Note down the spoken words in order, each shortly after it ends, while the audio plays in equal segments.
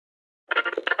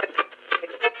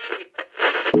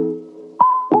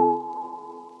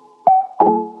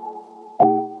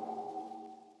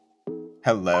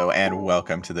Hello and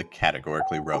welcome to the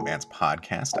Categorically Romance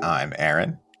podcast. I'm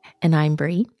Aaron. And I'm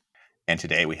Bree. And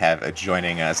today we have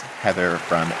joining us Heather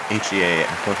from HEA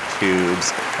Booktubes.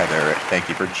 Heather, thank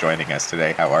you for joining us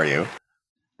today. How are you?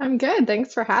 I'm good.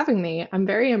 Thanks for having me. I'm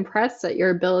very impressed at your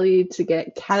ability to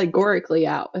get categorically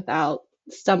out without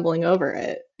stumbling over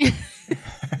it.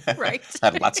 Right.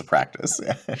 Had lots of practice.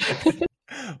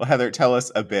 Well, Heather, tell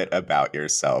us a bit about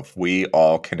yourself. We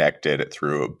all connected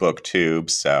through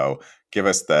Booktubes, so give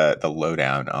us the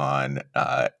lowdown on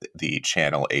the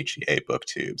channel HEA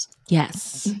Booktubes.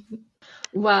 Yes.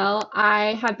 Well,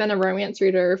 I have been a romance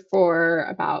reader for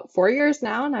about 4 years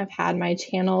now, and I've had my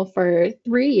channel for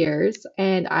 3 years.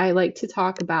 And I like to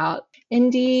talk about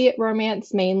indie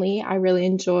romance mainly. I really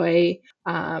enjoy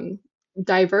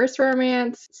diverse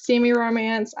romance, steamy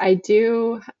romance. I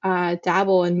do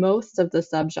dabble in most of the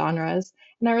subgenres,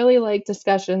 and I really like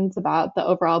discussions about the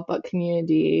overall book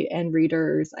community and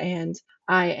readers. And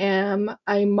I am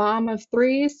a mom of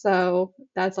 3, so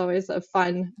that's always a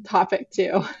fun topic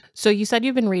too. So you said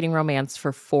you've been reading romance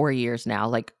for 4 years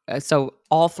now. So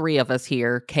all 3 of us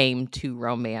here came to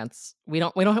romance. We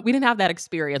didn't have that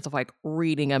experience of like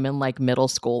reading them in like middle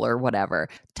school or whatever.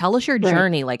 Tell us your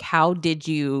journey. Like, how did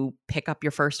you pick up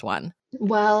your first one?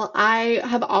 Well, I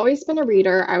have always been a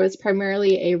reader. I was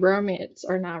primarily a romance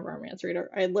or not romance reader.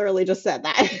 I literally just said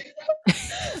that.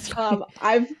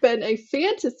 I've been a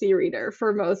fantasy reader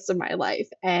for most of my life,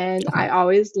 and I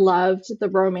always loved the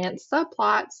romance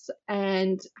subplots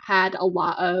and had a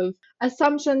lot of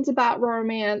assumptions about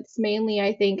romance. Mainly,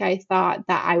 I think I thought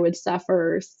that I would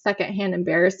suffer secondhand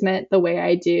embarrassment the way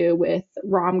I do with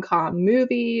rom-com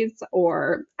movies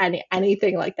or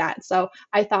anything like that. So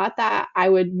I thought that I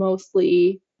would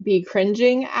mostly be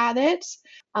cringing at it.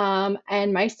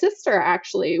 And my sister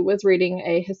actually was reading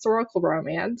a historical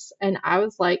romance, and I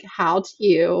was like, how do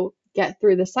you get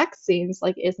through the sex scenes?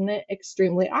 Like, isn't it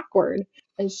extremely awkward?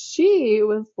 And she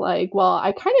was like, well,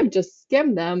 I kind of just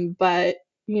skim them, but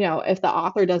if the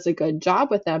author does a good job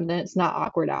with them, then it's not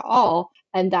awkward at all.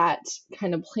 And that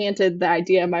kind of planted the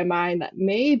idea in my mind that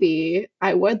maybe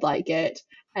I would like it.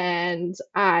 And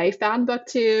I found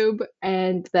Booktube,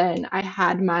 and then I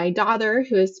had my daughter,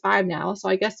 who is 5 now. So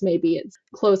I guess maybe it's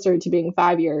closer to being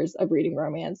 5 years of reading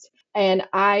romance. And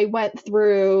I went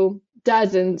through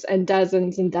dozens and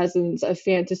dozens and dozens of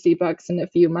fantasy books in a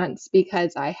few months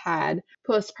because I had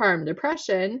postpartum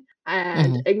depression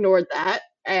and ignored that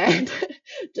and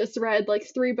just read like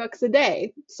 3 books a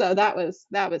day. So that was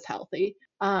healthy.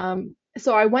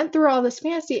 So I went through all this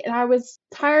fantasy, and I was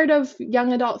tired of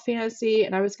young adult fantasy,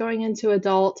 and I was going into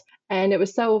adult, and it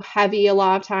was so heavy a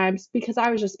lot of times because I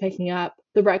was just picking up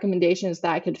the recommendations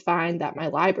that I could find that my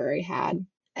library had.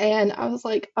 And I was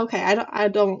like, okay, I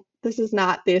don't this is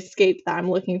not the escape that I'm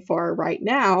looking for right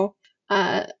now.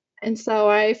 And so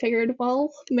I figured,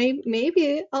 well,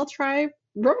 maybe I'll try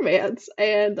romance.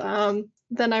 And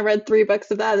then I read 3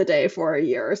 books of that a day for a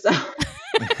year or so.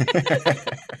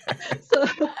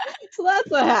 So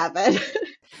that's what happened.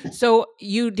 So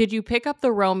did you pick up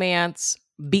the romance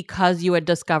because you had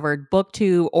discovered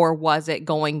Booktube, or was it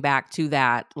going back to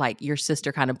that, like your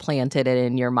sister kind of planted it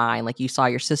in your mind, like you saw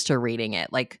your sister reading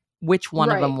it? Like, which one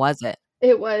of them was it?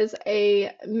 It was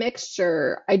a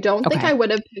mixture. I don't think I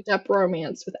would have picked up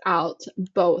romance without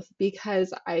both,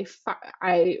 because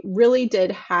I really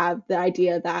did have the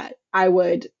idea that I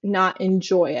would not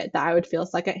enjoy it, that I would feel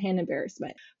secondhand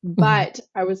embarrassment. But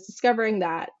I was discovering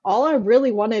that all I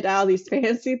really wanted out of these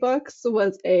fantasy books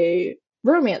was a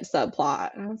romance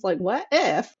subplot. And I was like, what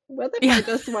if I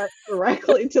just went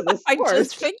directly to the source? I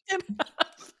just picked him up.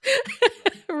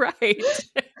 Right.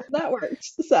 That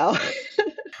worked. So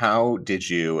how did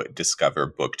you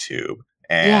discover Booktube,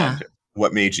 and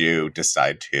what made you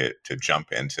decide to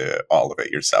jump into all of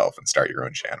it yourself and start your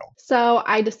own channel? So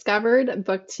I discovered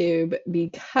Booktube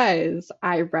because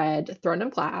I read Throne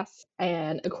of Glass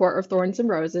and A Court of Thorns and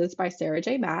Roses by Sarah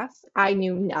J. Maas. I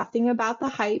knew nothing about the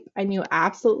hype. I knew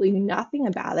absolutely nothing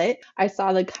about it. I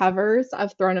saw the covers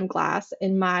of Throne of Glass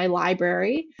in my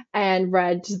library and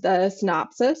read the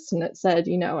synopsis, and it said,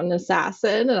 an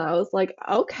assassin. And I was like,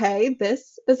 okay,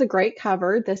 this is a great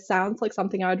cover. This sounds like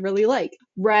something I would really like.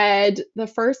 Read the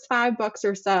first 5 books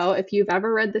or so. If you've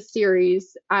ever read the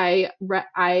series, my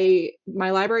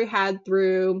library had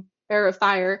through Heir of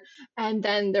Fire, and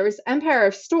then there was Empire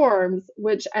of Storms,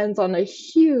 which ends on a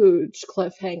huge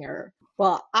cliffhanger.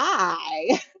 Well,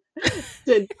 I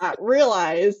did not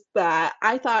realize that.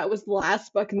 I thought it was the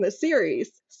last book in the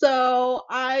series. So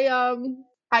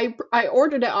I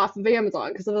ordered it off of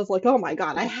Amazon because I was like, oh my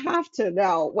God, I have to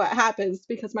know what happens,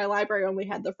 because my library only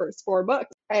had the first 4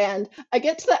 books. And I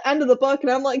get to the end of the book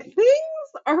and I'm like, things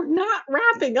are not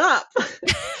wrapping up.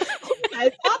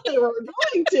 I thought they were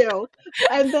going to.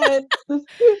 And then this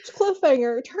huge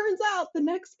cliffhanger. Turns out the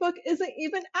next book isn't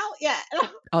even out yet.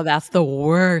 Oh, that's the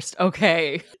worst.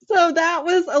 Okay. So that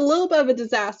was a little bit of a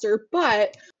disaster,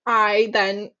 but I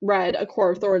then read A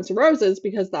Court of Thorns and Roses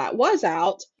because that was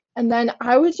out. And then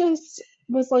I was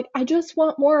like, I just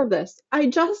want more of this. I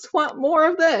just want more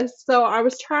of this. So I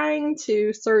was trying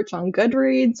to search on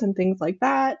Goodreads and things like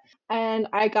that. And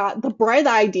I got the bright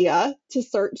idea to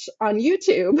search on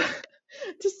YouTube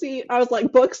to see, I was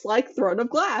like, books like Throne of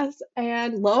Glass.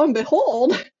 And lo and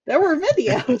behold, there were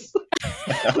videos.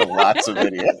 Lots of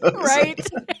videos. Right.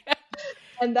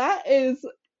 And that is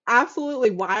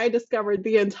absolutely why I discovered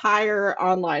the entire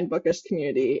online bookish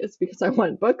community, is because I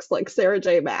want books like Sarah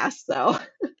J. Maas. So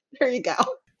there you go.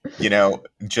 You know,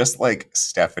 just like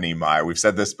Stephanie Meyer, we've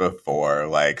said this before,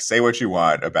 like, say what you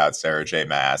want about Sarah J.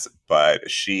 Maas,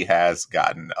 but she has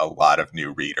gotten a lot of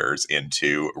new readers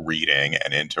into reading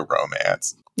and into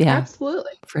romance. Yeah,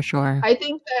 absolutely. For sure. I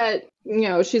think that,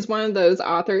 she's one of those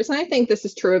authors, and I think this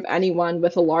is true of anyone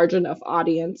with a large enough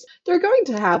audience. They're going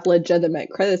to have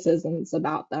legitimate criticisms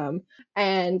about them.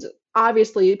 And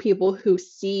obviously, people who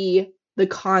see the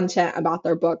content about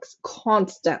their books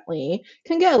constantly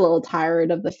can get a little tired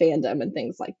of the fandom and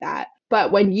things like that.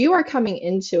 But when you are coming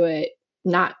into it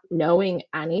not knowing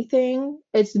anything,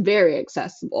 it's very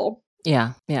accessible.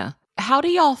 Yeah. How do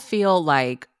y'all feel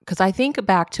like, because I think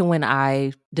back to when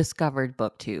I discovered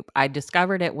Booktube. I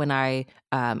discovered it when I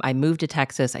moved to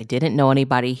Texas. I didn't know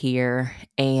anybody here.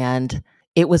 And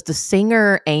it was the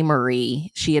singer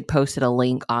Amory. She had posted a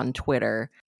link on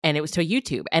Twitter, and it was to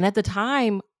YouTube. And at the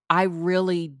time, I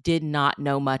really did not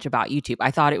know much about YouTube. I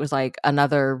thought it was like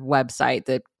another website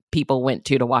that people went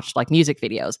to watch like music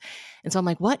videos. And so I'm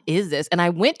like, what is this? And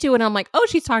I went to it and I'm like, oh,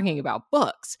 she's talking about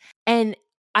books. And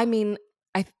I mean,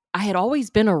 I had always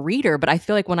been a reader, but I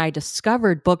feel like when I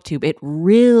discovered Booktube, it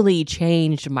really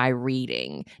changed my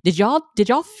reading. Did y'all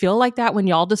feel like that when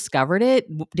y'all discovered it?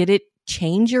 Did it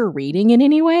change your reading in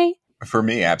any way? For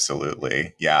me,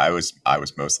 absolutely. Yeah, I was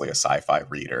mostly a sci-fi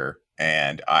reader,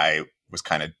 and I was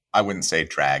kind of, I wouldn't say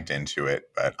dragged into it,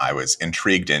 but I was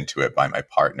intrigued into it by my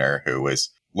partner, who was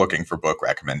looking for book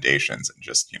recommendations and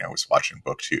just, was watching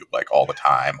Booktube like all the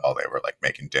time while they were like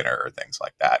making dinner or things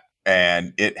like that.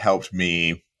 And it helped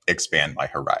me expand my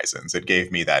horizons. It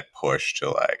gave me that push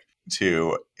to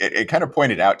it kind of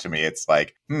pointed out to me, it's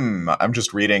like, I'm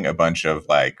just reading a bunch of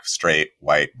like straight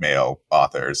white male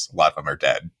authors. A lot of them are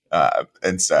dead.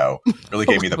 And so really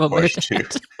gave me the push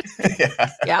to,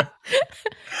 yeah.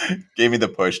 Gave me the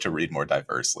push to read more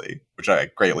diversely, which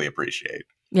I greatly appreciate.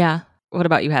 Yeah. What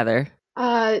about you, Heather?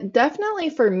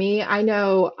 Definitely for me, I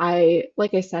know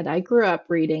like I said, I grew up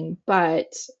reading,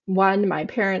 but my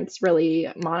parents really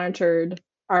monitored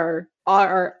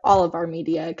all of our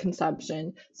media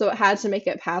consumption. So it had to make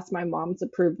it past my mom's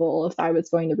approval if I was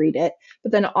going to read it.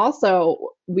 But then also,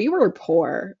 we were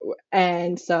poor.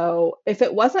 And so if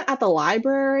it wasn't at the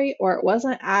library or it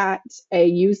wasn't at a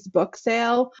used book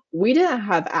sale, we didn't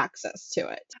have access to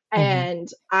it. Mm-hmm. And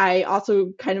I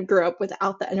also kind of grew up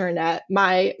without the internet.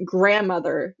 My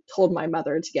grandmother told my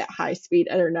mother to get high-speed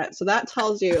internet. So that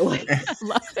tells you like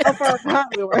how far behind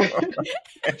we were.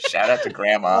 Shout out to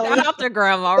grandma. Shout out to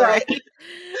grandma, right?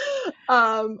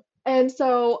 And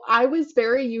so I was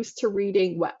very used to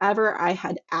reading whatever I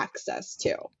had access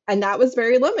to. And that was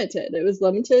very limited. It was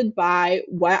limited by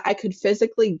what I could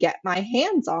physically get my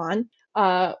hands on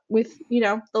with,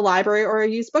 the library or a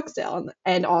used book sale,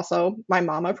 and also my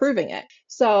mom approving it.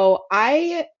 So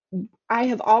I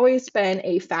have always been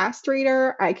a fast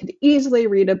reader. I could easily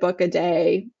read a book a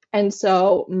day. And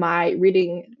so my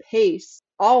reading pace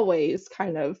always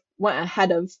kind of went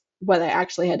ahead of what I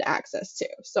actually had access to.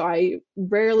 So I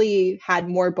rarely had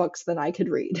more books than I could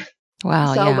read.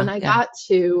 Wow. So when I got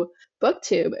to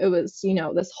Booktube, it was,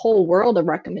 this whole world of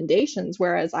recommendations,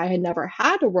 whereas I had never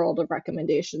had a world of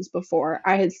recommendations before.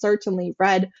 I had certainly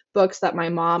read books that my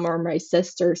mom or my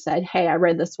sister said, hey, I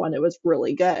read this one, it was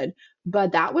really good.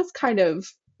 But that was kind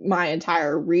of my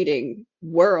entire reading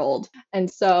world.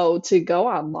 And so to go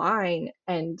online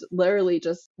and literally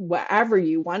just whatever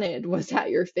you wanted was at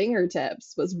your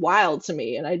fingertips was wild to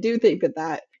me. And I do think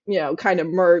that kind of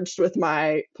merged with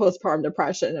my postpartum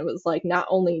depression. It was like, not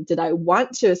only did I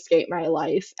want to escape my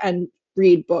life and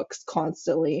read books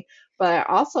constantly, but I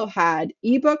also had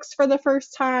ebooks for the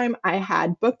first time. I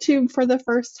had Booktube for the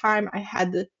first time. I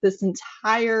had this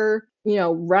entire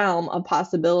realm of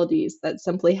possibilities that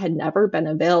simply had never been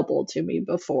available to me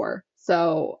before.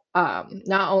 So,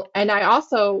 and I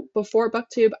also, before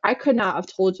BookTube, I could not have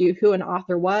told you who an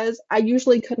author was. I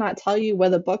usually could not tell you what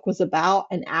the book was about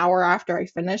an hour after I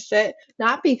finished it,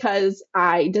 not because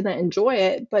I didn't enjoy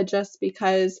it, but just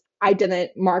because I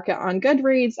didn't mark it on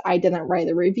Goodreads. I didn't write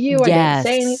a review. I didn't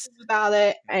say Yes. anything about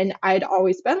it. And I'd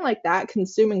always been like that,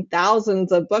 consuming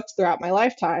thousands of books throughout my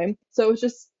lifetime. So it was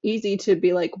just easy to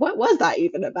be like, what was that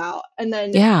even about? And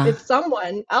then Yeah. if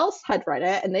someone else had read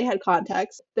it and they had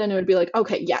context, then it would be like,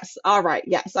 okay, yes, all right,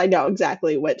 yes, I know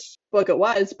exactly which book it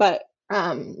was. But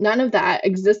none of that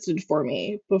existed for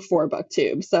me before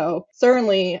BookTube. So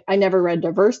certainly I never read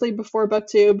diversely before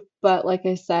BookTube, but like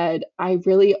I said, I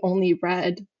really only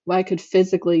read what I could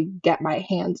physically get my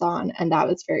hands on, and that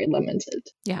was very limited.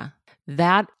 Yeah.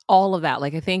 All of that,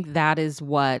 like, I think that is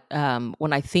what,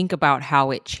 when I think about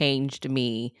how it changed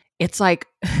me, it's like,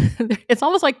 it's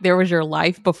almost like there was your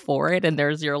life before it and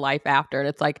there's your life after. And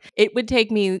it's like, it would take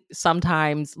me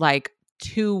sometimes like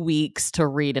 2 weeks to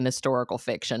read an historical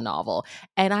fiction novel.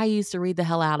 And I used to read the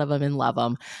hell out of them and love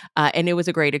them. And it was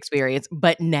a great experience.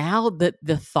 But now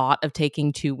the thought of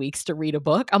taking 2 weeks to read a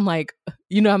book, I'm like,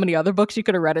 you know how many other books you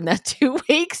could have read in that 2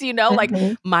 weeks? Like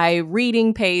my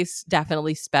reading pace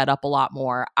definitely sped up a lot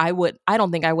more. I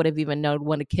don't think I would have even known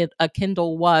what a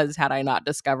Kindle was had I not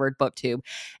discovered BookTube.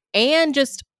 And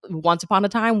just once upon a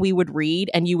time, we would read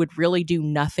and you would really do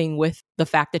nothing with the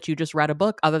fact that you just read a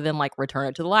book other than like return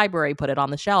it to the library, put it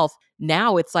on the shelf.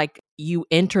 Now it's like you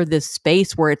enter this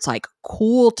space where it's like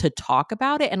cool to talk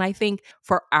about it. And I think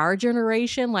for our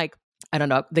generation, like, I don't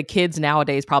know, the kids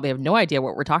nowadays probably have no idea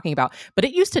what we're talking about, but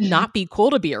it used to not be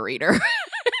cool to be a reader.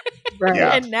 Right.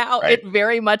 Yeah, And now right. it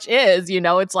very much is,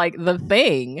 it's like the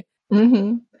thing.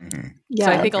 Yeah,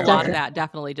 So I think a lot of definitely. that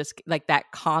definitely just like that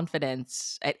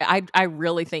confidence. I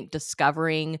really think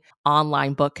discovering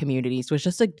online book communities was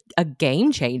just a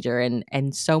game changer.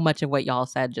 And so much of what y'all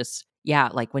said just, yeah,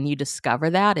 like when you discover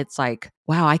that, it's like,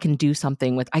 wow, I can do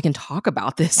something I can talk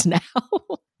about this now.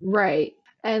 Right.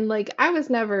 And like I was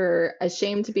never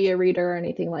ashamed to be a reader or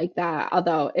anything like that,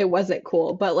 although it wasn't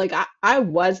cool. But like I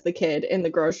was the kid in the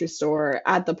grocery store,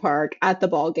 at the park, at the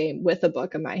ball game with a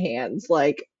book in my hands.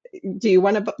 Like, do you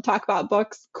want to talk about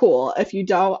books? Cool. If you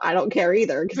don't, I don't care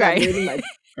either because I'm Right. reading my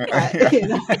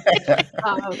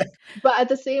but at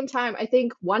the same time, I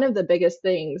think one of the biggest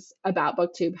things about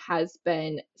BookTube has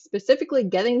been specifically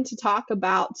getting to talk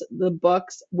about the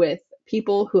books with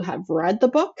people who have read the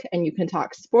book, and you can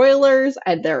talk spoilers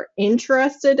and they're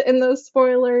interested in those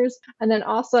spoilers. And then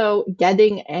also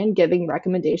getting and giving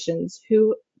recommendations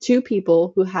to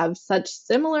people who have such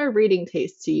similar reading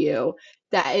tastes to you.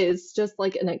 That is just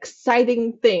like an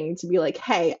exciting thing to be like,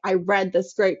 hey, I read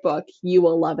this great book. You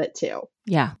will love it too.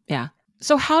 Yeah. Yeah.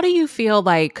 So how do you feel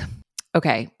like,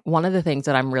 okay, one of the things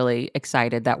that I'm really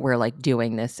excited that we're like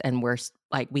doing this and we're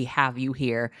like, we have you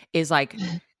here is like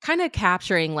kind of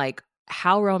capturing like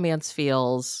how romance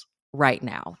feels right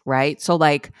now. Right. So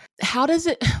like, how does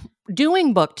it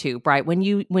doing BookTube, right? When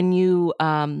you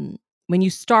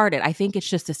started, I think it's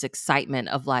just this excitement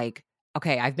of like,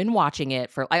 okay, I've been watching it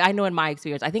for, I know in my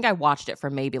experience, I think I watched it for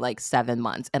maybe like 7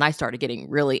 months and I started getting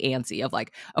really antsy of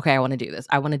like, okay, I want to do this.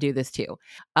 I want to do this too.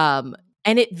 And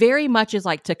it very much is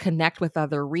like to connect with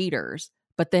other readers.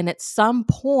 But then at some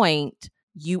point,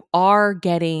 you are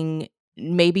getting,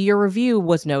 maybe your review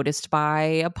was noticed by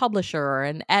a publisher or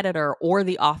an editor or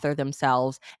the author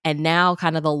themselves. And now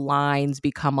kind of the lines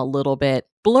become a little bit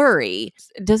blurry.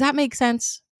 Does that make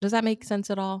sense? Does that make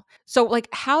sense at all? So like,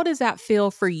 how does that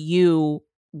feel for you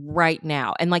right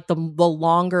now? And like the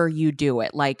longer you do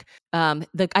it, like I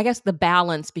guess the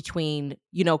balance between,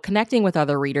 connecting with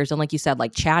other readers and like you said,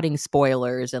 like chatting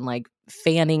spoilers and like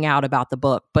fanning out about the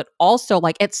book, but also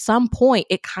like at some point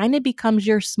it kind of becomes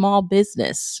your small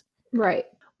business. Right.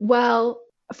 Well,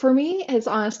 for me, it's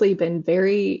honestly been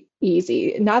very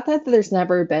easy. Not that there's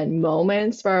never been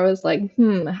moments where I was like,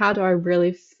 how do I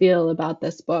really feel about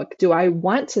this book? Do I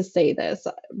want to say this?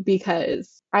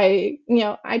 Because I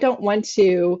don't want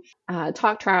to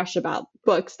talk trash about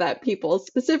books that people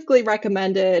specifically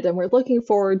recommended and were looking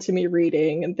forward to me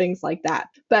reading and things like that.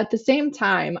 But at the same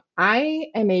time, I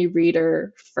am a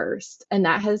reader first, and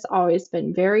that has always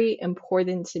been very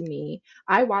important to me.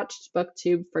 I watched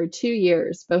BookTube for 2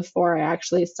 years before I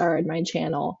actually started my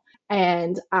channel.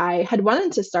 And I had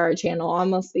wanted to start a channel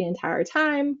almost the entire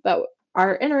time, but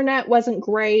our internet wasn't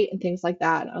great and things like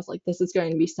that. And I was like, this is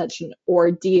going to be such an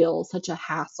ordeal, such a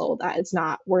hassle that it's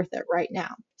not worth it right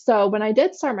now. So when I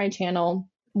did start my channel,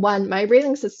 my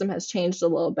rating system has changed a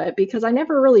little bit because I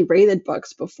never really rated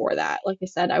books before that. Like I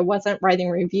said, I wasn't writing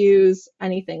reviews,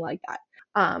 anything like that.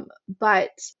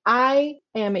 But I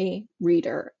am a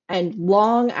reader, and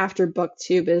long after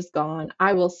BookTube is gone,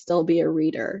 I will still be a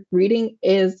reader. Reading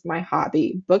is my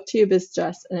hobby. BookTube is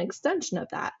just an extension of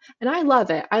that. And I love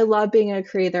it. I love being a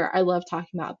creator. I love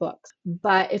talking about books.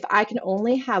 But if I can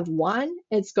only have one,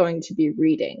 it's going to be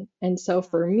reading. And so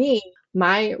for me,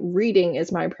 my reading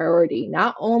is my priority,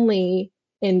 not only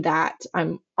in that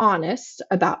I'm honest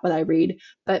about what I read,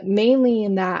 but mainly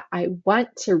in that I want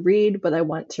to read what I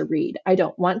want to read. I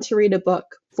don't want to read a book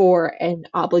for an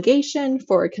obligation,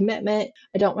 for a commitment.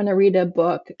 I don't want to read a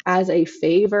book as a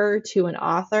favor to an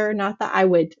author. Not that I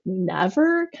would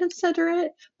never consider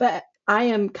it, but I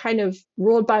am kind of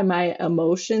ruled by my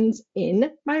emotions in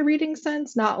my reading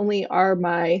sense. Not only are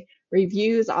my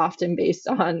reviews often based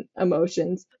on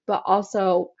emotions, but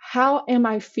also how am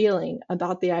I feeling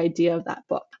about the idea of that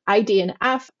book? I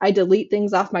DNF, I delete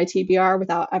things off my TBR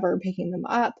without ever picking them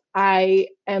up. I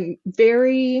am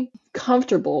very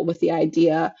comfortable with the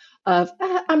idea of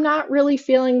I'm not really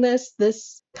feeling this.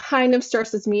 This kind of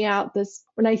stresses me out. This,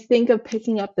 when I think of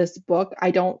picking up this book,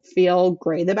 I don't feel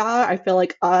great about it. I feel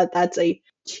like that's a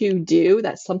to do.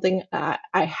 That's something I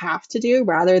have to do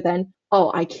rather than,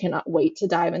 oh, I cannot wait to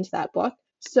dive into that book.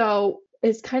 So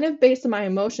it's kind of based on my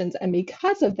emotions. And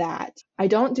because of that, I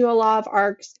don't do a lot of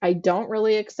arcs. I don't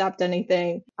really accept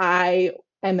anything. I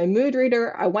am a mood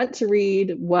reader. I want to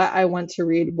read what I want to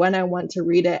read when I want to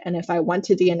read it. And if I want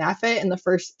to DNF it in the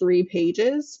first 3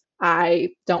 pages, I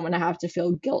don't want to have to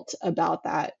feel guilt about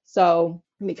that. So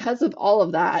because of all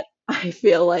of that, I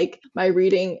feel like my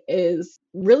reading is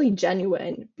really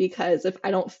genuine, because if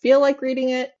I don't feel like reading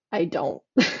it, I don't.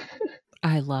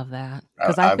 I love that,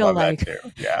 because I feel love like that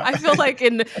too. Yeah. I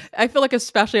feel like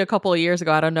especially a couple of years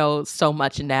ago, I don't know so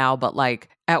much now, but like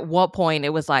at what point it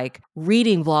was like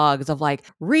reading vlogs of like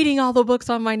reading all the books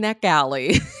on my neck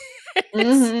alley.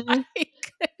 Mhm.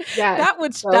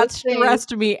 Yes, that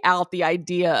stressed me out, the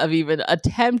idea of even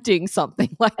attempting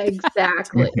something like that.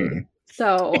 Exactly. Mhm.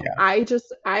 So Yeah.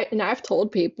 I've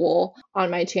told people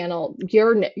on my channel,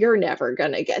 you're never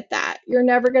gonna get that. You're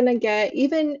never gonna get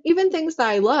even things that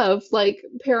I love, like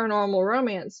paranormal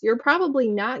romance. You're probably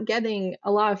not getting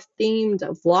a lot of themed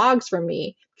vlogs from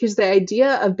me, because the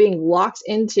idea of being locked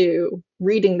into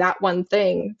reading that one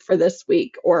thing for this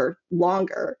week or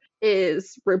longer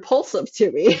is repulsive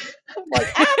to me. I'm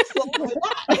like, absolutely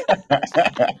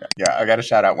not. Yeah, I got to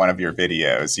shout out one of your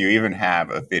videos. You even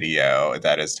have a video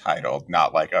that is titled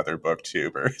 "Not Like Other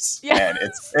Booktubers," Yes. and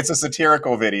it's a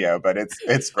satirical video, but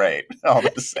it's great all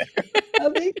the same.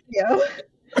 Oh, thank you.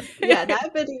 Yeah,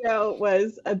 that video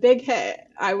was a big hit.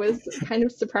 I was kind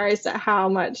of surprised at how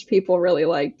much people really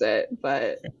liked it,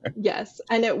 but yes,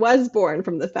 and it was born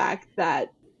from the fact that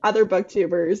other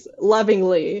booktubers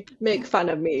lovingly make fun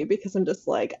of me because I'm just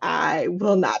like, I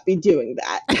will not be doing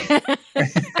that.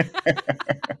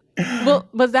 Well,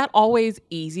 was that always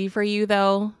easy for you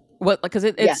though? What, because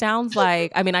it Yeah. sounds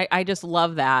like, I mean, I just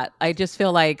love that. I just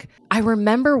feel like I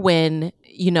remember when,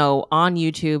 on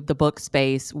YouTube, the book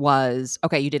space was,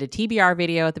 okay, you did a TBR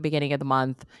video at the beginning of the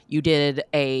month. You did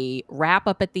a wrap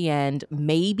up at the end,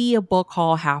 maybe a book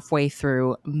haul halfway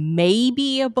through,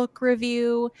 maybe a book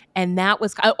review. And that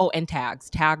was, and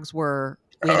tags. We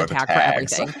had a The tag for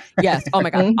tags. everything. Yes. Oh my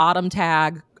God. Mhm. Autumn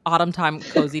tag, autumn time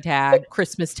cozy tag,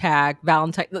 Christmas tag,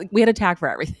 Valentine. We had a tag for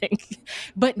everything.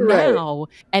 But Right. now,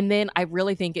 and then I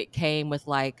really think it came with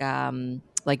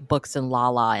like Books and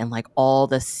Lala and like all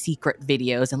the secret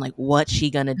videos and like what's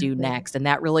she gonna do next, and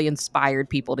that really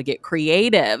inspired people to get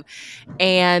creative.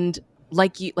 And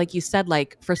like you said,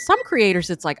 like for some creators,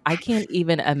 it's like I can't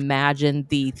even imagine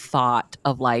the thought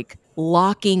of like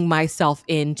locking myself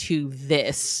into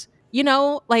this.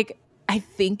 Like I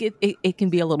think it can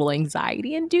be a little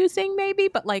anxiety inducing maybe,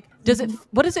 but like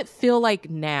what does it feel like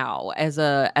now as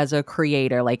a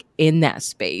creator, like in that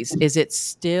space? Does it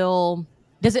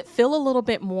feel a little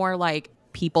bit more like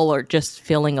people are just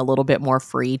feeling a little bit more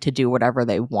free to do whatever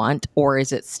they want? Or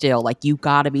is it still like you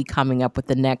got to be coming up with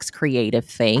the next creative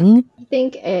thing? I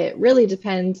think it really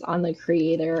depends on the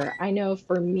creator. I know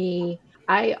for me,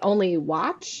 I only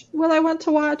watch what I want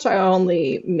to watch. I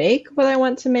only make what I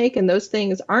want to make. And those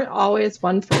things aren't always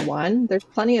one for one. There's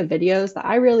plenty of videos that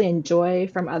I really enjoy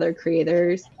from other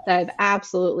creators that I have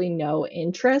absolutely no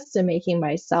interest in making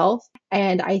myself.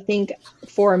 And I think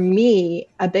for me,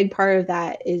 a big part of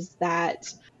that is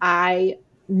that I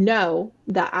know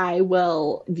that I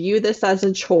will view this as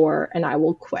a chore and I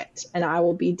will quit and I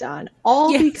will be done,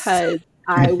 all Yes. because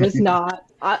I was not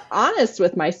honest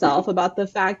with myself about the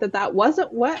fact that that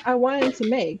wasn't what I wanted to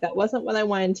make. That wasn't what I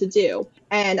wanted to do.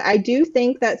 And I do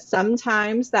think that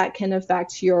sometimes that can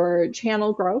affect your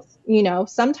channel growth. You know,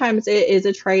 sometimes it is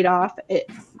a trade-off.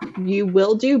 You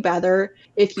will do better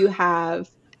if you have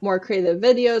more creative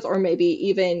videos, or maybe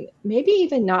even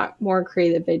not more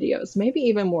creative videos, maybe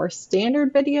even more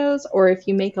standard videos, or if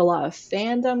you make a lot of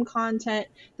fandom content.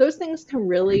 Those things can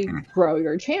really grow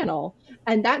your channel,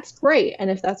 and that's great.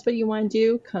 And if that's what you want to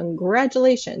do,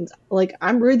 congratulations. Like,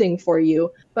 I'm rooting for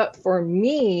you. But for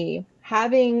me,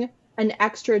 having an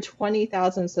extra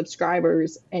 20,000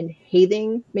 subscribers and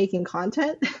hating making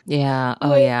content, Yeah.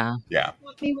 Oh, yeah.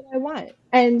 won't be what I want.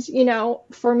 And, you know,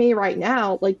 for me right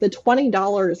now, like the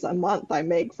 $20 a month I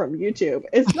make from YouTube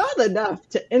is not enough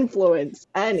to influence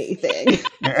anything.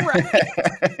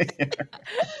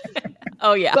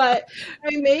 Oh, yeah. But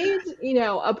I made, you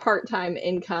know, a part-time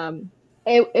income.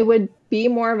 It would be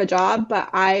more of a job, but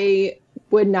I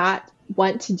would not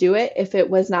want to do it if it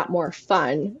was not more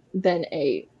fun than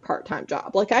a part-time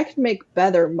job. Like, I could make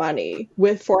better money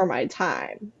for my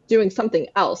time doing something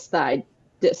else that I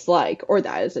dislike or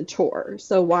that is a chore.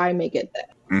 So why make it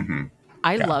that?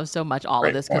 I love so much all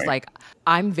of this because, like,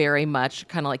 I'm very much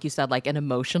kind of like you said, like an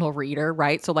emotional reader,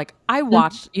 right? So, like, I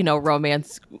watch, you know,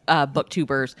 romance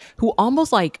booktubers who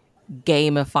almost like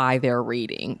gamify their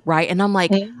reading, right? And I'm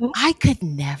like, I could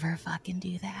never fucking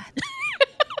do that.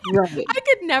 Right. I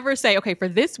could never say, okay, for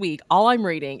this week, all I'm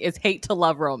reading is hate to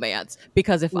love romance,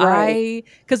 because if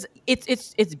because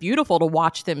it's beautiful to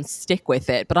watch them stick with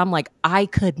it, but I'm like, I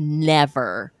could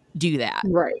never do that.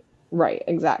 Right,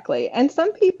 exactly. And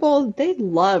some people, they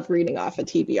love reading off of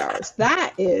TBRs.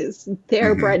 That is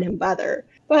their bread and butter.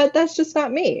 But that's just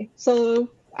not me. So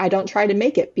I don't try to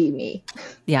make it be me.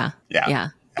 Yeah.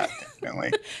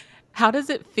 Definitely. How does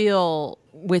it feel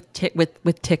with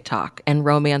TikTok and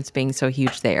romance being so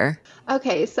huge there?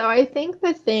 Okay, so I think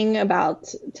the thing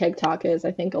about TikTok is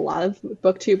I think a lot of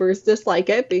booktubers dislike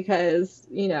it because,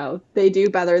 you know, they do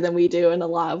better than we do in a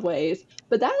lot of ways.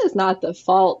 But that is not the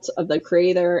fault of the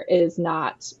creator, is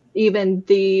not even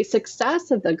the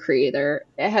success of the creator.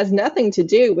 It has nothing to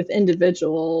do with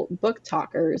individual book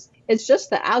talkers. It's just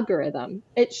the algorithm.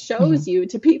 It shows you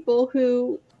to people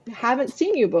who haven't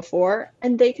seen you before,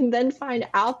 and they can then find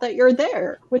out that you're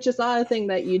there, which is not a thing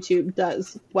that YouTube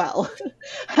does well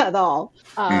at all.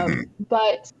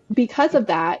 But because of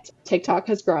that, TikTok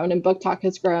has grown and BookTok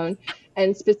has grown,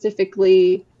 and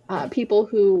specifically people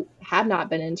who have not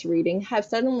been into reading have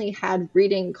suddenly had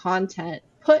reading content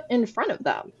put in front of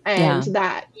them, and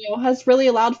that, you know, has really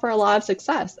allowed for a lot of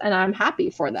success, and I'm happy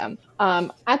for them.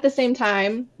 At the same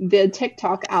time, the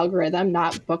TikTok algorithm,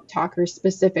 not BookTokers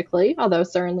specifically, although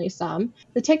certainly some,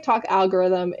 the TikTok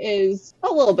algorithm is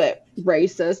a little bit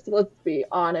racist, let's be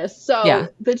honest. So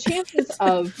the chances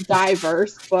of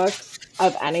diverse books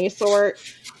of any sort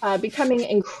becoming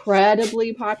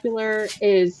incredibly popular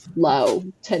is low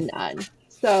to none.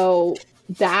 So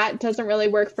that doesn't really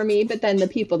work for me. But then the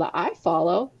people that I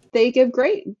follow, they give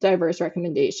great diverse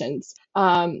recommendations.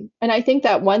 And I think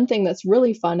that one thing that's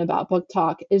really fun about Book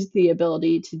Talk is the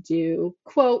ability to do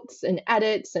quotes and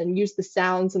edits and use the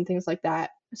sounds and things like that.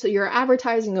 So you're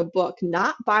advertising a book,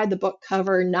 not by the book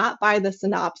cover, not by the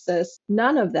synopsis,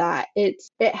 none of that. It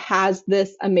has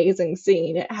this amazing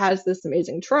scene. It has this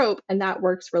amazing trope, and that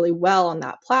works really well on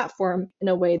that platform in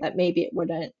a way that maybe it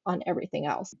wouldn't on everything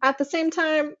else. At the same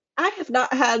time, I have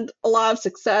not had a lot of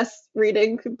success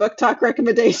reading Book Talk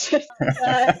recommendations.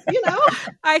 You know,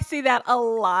 I see that a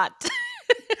lot.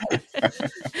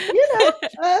 You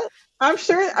know, I'm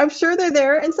sure they're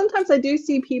there. And sometimes I do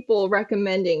see people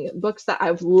recommending books that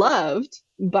I've loved,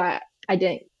 but I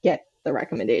didn't get the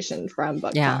recommendation from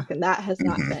Book Talk, and that has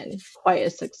not been quite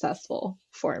as successful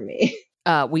for me.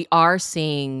 We are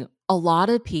seeing a lot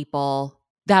of people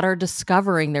that are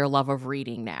discovering their love of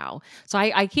reading now. So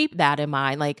I keep that in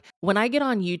mind. Like, when I get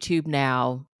on YouTube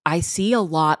now, I see a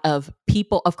lot of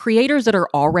people, of creators that are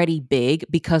already big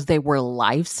because they were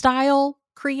lifestyle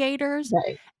creators.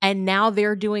 Right. And now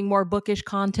they're doing more bookish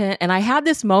content. And I had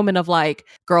this moment of like,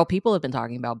 girl, people have been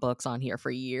talking about books on here for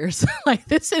years. Like,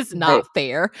 this is not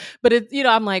fair. But it's, you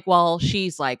know, I'm like, well,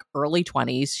 she's like early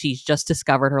 20s. She's just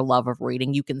discovered her love of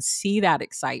reading. You can see that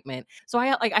excitement. So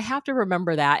I have to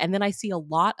remember that. And then I see a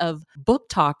lot of book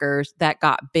talkers that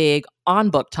got big on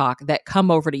Book Talk that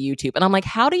come over to YouTube. And I'm like,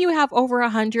 how do you have over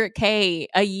 100K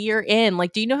a year in?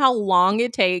 Like, do you know how long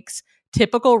it takes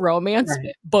typical romance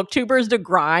booktubers to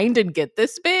grind and get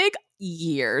this big?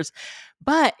 years.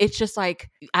 But it's just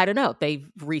like, I don't know. They've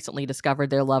recently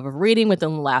discovered their love of reading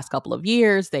within the last couple of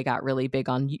years. They got really big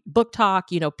on book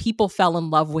talk. You know, people fell in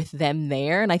love with them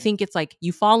there. And I think it's like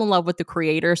you fall in love with the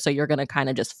creator, so you're going to kind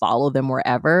of just follow them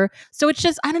wherever. So it's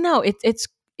just, I don't know.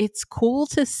 It's cool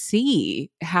to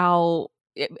see how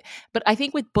but I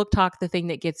think with book talk, the thing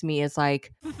that gets me is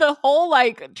like the whole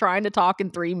like trying to talk in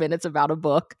 3 minutes about a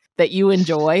book that you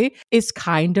enjoy is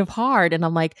kind of hard. And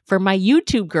I'm like, for my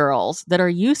YouTube girls that are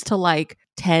used to like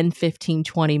 10, 15,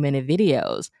 20-minute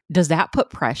videos, does that put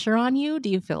pressure on you? Do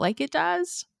you feel like it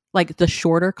does? Like the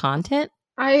shorter content?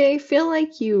 I feel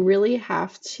like you really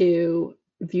have to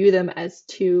view them as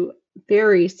two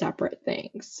very separate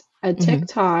things. A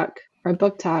TikTok or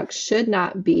book talk should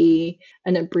not be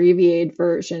an abbreviated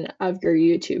version of your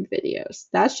YouTube videos.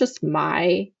 That's just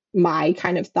my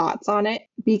kind of thoughts on it,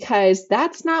 because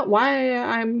that's not why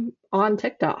I'm on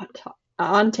TikTok.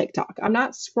 I'm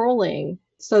not scrolling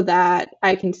so that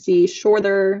I can see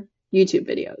shorter YouTube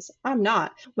videos. I'm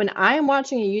not. When I am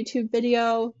watching a YouTube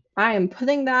video, I am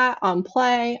putting that on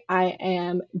play. I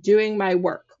am doing my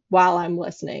work while I'm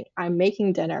listening. I'm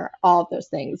making dinner, all of those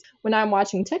things. When I'm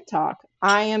watching TikTok,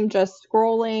 I am just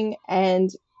scrolling, and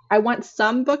I want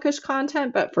some bookish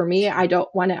content, but for me, I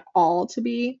don't want it all to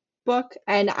be book.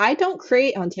 And I don't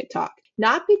create on TikTok,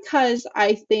 not because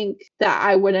I think that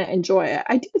I wouldn't enjoy it.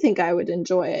 I do think I would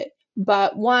enjoy it.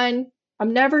 But one,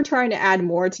 I'm never trying to add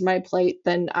more to my plate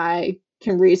than I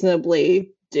can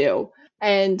reasonably do.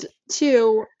 And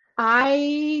two,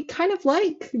 I kind of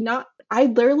like not, I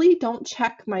literally don't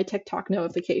check my TikTok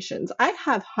notifications. I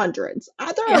have hundreds.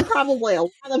 There are probably a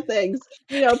lot of things,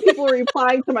 people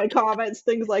replying to my comments,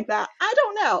 things like that. I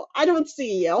don't know. I don't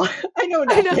see you. I know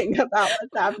nothing about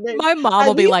what's happening. My mom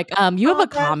will be like, you have a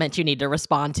comment you need to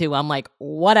respond to. I'm like,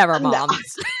 whatever, mom.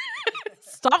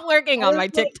 Stop lurking on my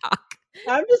TikTok.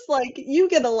 I'm just like, you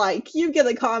get a like, you get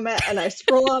a comment, and I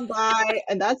scroll on by,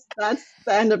 and that's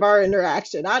the end of our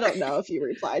interaction. I don't know if you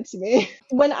replied to me.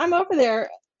 When I'm over there,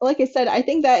 like I said, I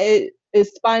think that it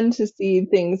is fun to see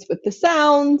things with the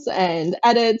sounds and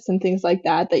edits and things like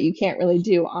that you can't really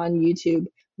do on YouTube.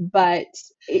 But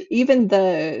even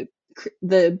the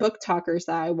book talkers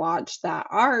that I watch that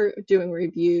are doing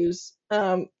reviews,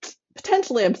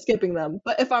 potentially I'm skipping them,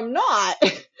 but if I'm not,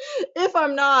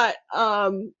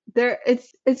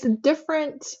 it's a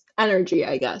different energy,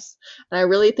 I guess. And I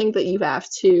really think that you have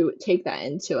to take that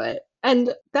into it.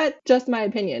 And that's just my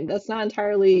opinion. That's not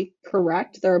entirely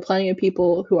correct. There are plenty of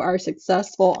people who are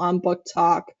successful on book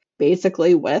talk,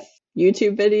 basically with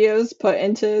YouTube videos put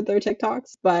into their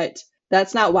TikToks, but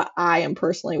that's not what I am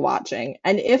personally watching.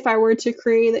 And if I were to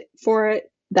create it for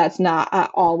it, that's not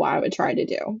at all what I would try to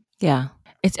do. Yeah.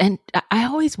 And I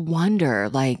always wonder,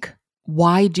 like,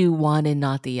 why do one and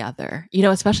not the other?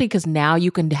 Especially because now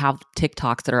you can have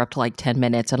TikToks that are up to like 10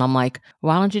 minutes. And I'm like,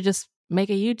 why don't you just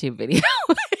make a YouTube video?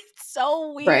 It's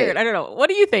so weird. Right. I don't know. What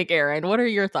do you think, Aaron? What are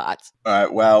your thoughts?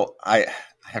 Well, I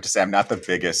have to say, I'm not the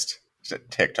biggest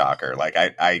TikToker. Like,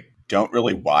 I don't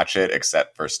really watch it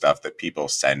except for stuff that people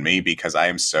send me, because I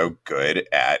am so good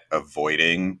at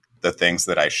avoiding the things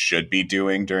that I should be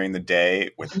doing during the day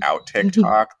without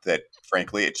TikTok that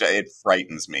frankly, it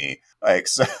frightens me. Like,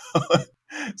 so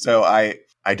I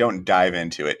don't dive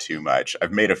into it too much.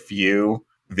 I've made a few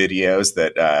videos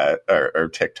that or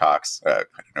TikToks. I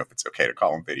don't know if it's okay to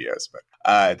call them videos, but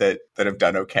that have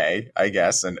done okay, I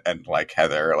guess. And like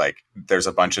Heather, like there's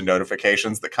a bunch of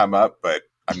notifications that come up, but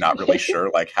I'm not really sure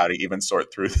like how to even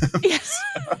sort through them. Yes.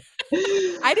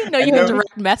 I didn't know you could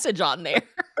direct message on there.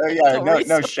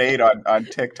 No shade on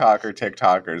TikTok or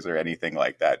TikTokers or anything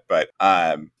like that. But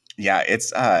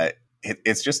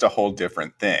it's just a whole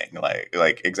different thing.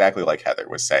 Like exactly like Heather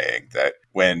was saying, that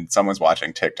when someone's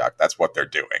watching TikTok, that's what they're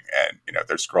doing, and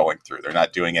they're scrolling through. They're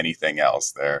not doing anything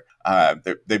else.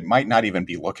 They might not even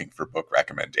be looking for book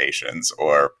recommendations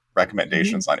or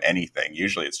recommendations on anything.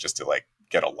 Usually, it's just to like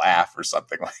get a laugh or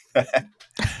something like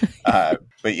that.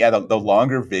 But yeah, the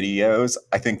longer videos,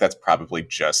 I think that's probably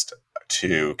just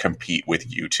to compete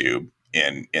with YouTube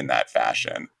in that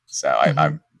fashion. So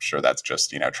I'm sure that's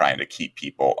just, trying to keep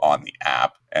people on the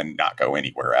app and not go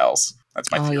anywhere else.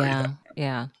 That's my theory.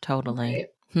 Yeah, totally.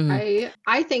 Right.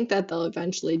 I think that they'll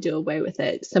eventually do away with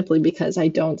it simply because I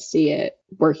don't see it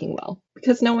working well.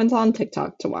 Because no one's on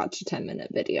TikTok to watch a 10-minute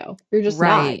video. You're just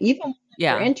not. Even if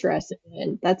you're interested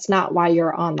in, that's not why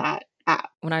you're on that app.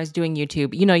 When I was doing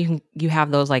YouTube, you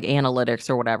have those like analytics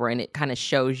or whatever, and it kind of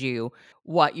shows you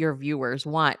what your viewers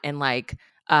want. And like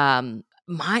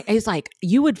It's like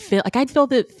you would feel like I'd feel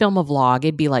the film a vlog,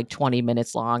 it'd be like 20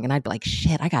 minutes long, and I'd be like,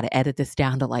 shit, I got to edit this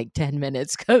down to like 10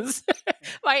 minutes because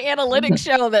my analytics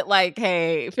show that like,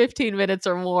 hey, 15 minutes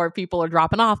or more, people are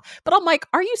dropping off. But I'm like,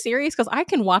 are you serious? Because I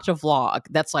can watch a vlog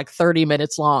that's like 30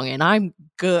 minutes long and I'm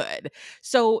good.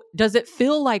 So does it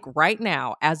feel like right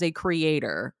now as a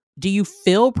creator, do you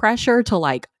feel pressure to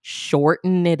like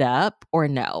shorten it up or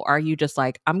no? Are you just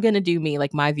like, I'm going to do me,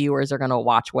 like my viewers are going to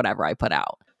watch whatever I put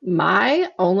out? My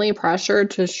only pressure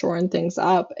to shorten things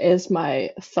up is my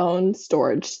phone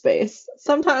storage space.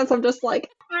 Sometimes I'm just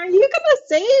like, are you gonna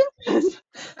save? 'Cause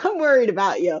I'm worried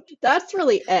about you. That's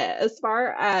really it. As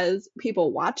far as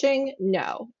people watching,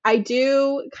 no. I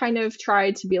do kind of try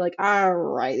to be like,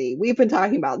 alrighty, we've been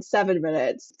talking about 7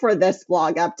 minutes for this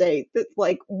vlog update. It's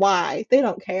like, why? They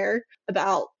don't care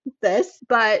about this.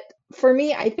 But for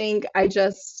me, I think I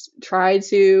just try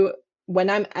to, when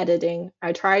I'm editing,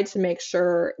 I try to make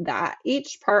sure that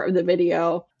each part of the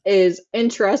video is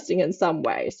interesting in some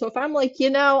way. So if I'm like,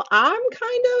 I'm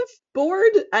kind of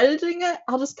bored editing it,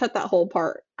 I'll just cut that whole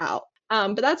part out.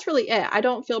 But that's really it. I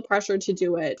don't feel pressure to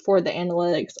do it for the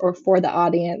analytics or for the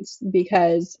audience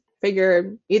because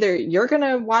figure either you're going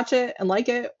to watch it and like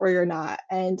it or you're not.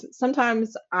 And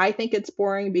sometimes I think it's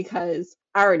boring because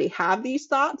I already have these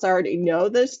thoughts. I already know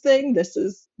this thing. This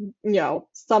is,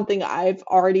 something I've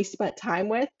already spent time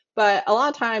with. But a lot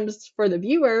of times for the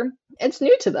viewer, it's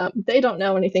new to them. They don't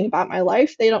know anything about my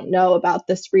life. They don't know about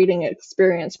this reading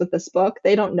experience with this book.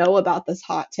 They don't know about this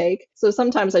hot take. So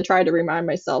sometimes I try to remind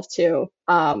myself too,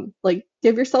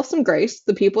 give yourself some grace.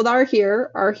 The people that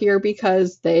are here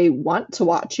because they want to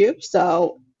watch you.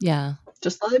 So yeah,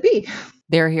 just let it be.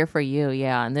 They're here for you.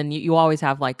 Yeah. And then you always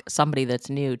have like somebody that's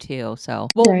new too. So,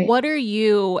 well, Right. What are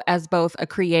you as both a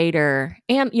creator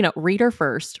and, reader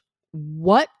first?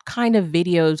 What kind of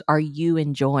videos are you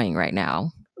enjoying right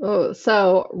now? Oh,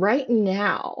 so right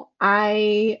now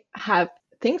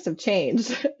things have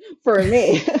changed for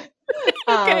me.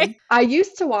 Okay. I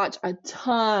used to watch a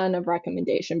ton of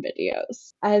recommendation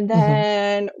videos, and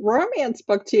then Romance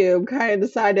Booktube kind of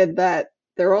decided that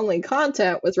their only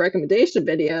content was recommendation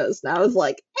videos, and I was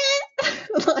like,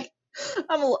 like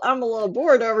I'm a little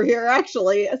bored over here,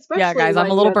 actually. Especially yeah, guys, I'm a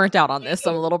when little burnt out on this.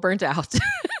 I'm a little burnt out.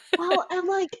 Well,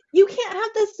 and you can't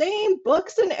have the same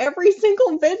books in every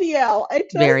single video. It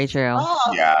just, Very true.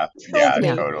 kills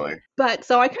me. Totally. But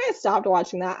so I kind of stopped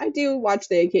watching that. I do watch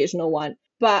the occasional one,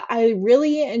 but I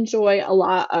really enjoy a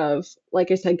lot of,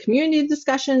 like I said, community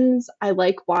discussions. I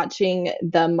like watching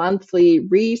the monthly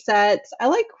resets. I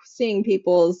like seeing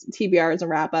people's TBRs and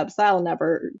wrap ups. That'll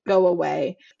never go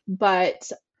away. But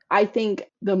I think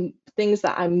the things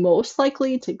that I'm most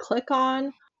likely to click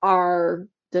on are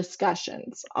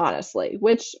discussions, honestly,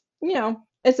 which,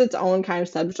 it's its own kind of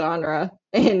subgenre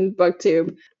in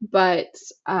BookTube. But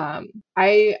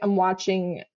I am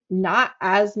watching not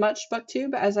as much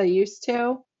BookTube as I used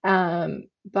to.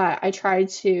 But I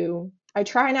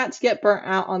try not to get burnt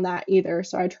out on that either.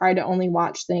 So I try to only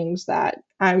watch things that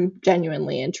I'm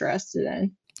genuinely interested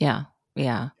in. Yeah.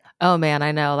 Yeah. Oh man,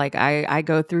 I know. Like I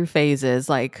go through phases.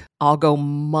 Like I'll go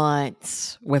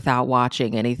months without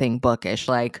watching anything bookish.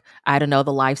 Like I don't know,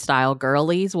 the lifestyle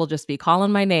girlies will just be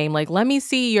calling my name. Like, let me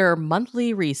see your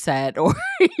monthly reset or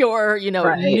your,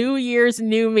 Right. New Year's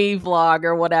new me vlog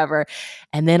or whatever.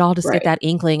 And then I'll just get that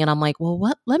inkling, and I'm like, well,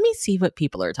 let me see what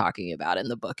people are talking about in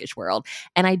the bookish world.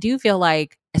 And I do feel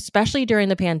like, especially during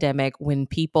the pandemic, when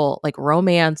people like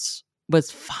romance was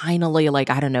finally like,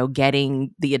 I don't know,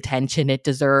 getting the attention it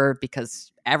deserved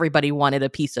because everybody wanted a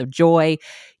piece of joy.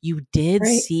 You did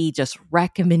see just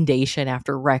recommendation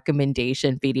after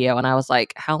recommendation video. And I was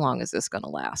like, how long is this going to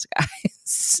last,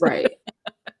 guys? Right.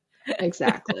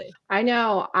 Exactly. I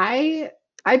know. I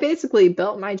basically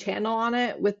built my channel on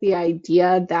it with the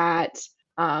idea that,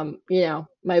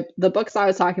 the books I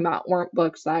was talking about weren't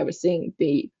books that I was seeing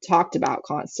be talked about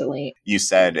constantly. You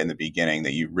said in the beginning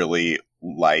that you really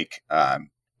like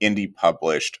indie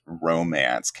published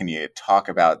romance. Can you talk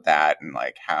about that and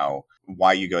like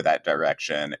why you go that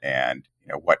direction, and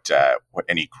what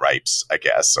any gripes, I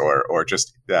guess, or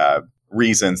just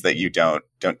reasons that you don't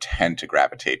tend to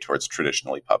gravitate towards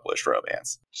traditionally published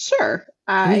romance? Sure.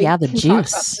 The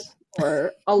juice.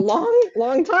 For a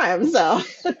long time. So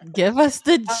give us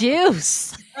the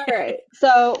juice. All right.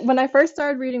 So when I first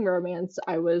started reading romance,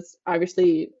 I was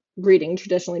obviously reading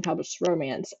traditionally published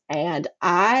romance, and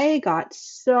I got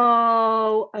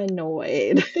so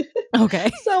annoyed. Okay.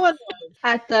 So annoyed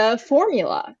at the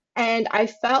formula. And I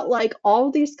felt like all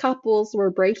these couples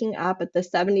were breaking up at the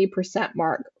 70%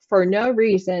 mark for no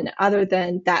reason other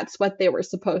than that's what they were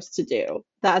supposed to do.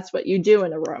 That's what you do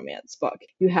in a romance book.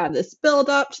 You have this build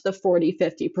up to the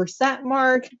 40-50%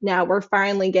 mark. Now we're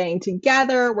finally getting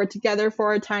together. We're together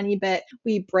for a tiny bit.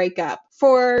 We break up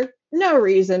for no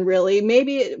reason, really.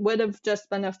 Maybe it would have just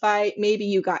been a fight. Maybe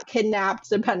you got kidnapped,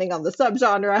 depending on the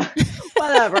subgenre,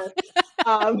 whatever.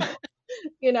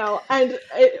 And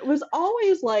it was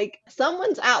always like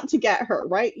someone's out to get her,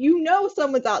 right?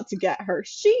 Someone's out to get her.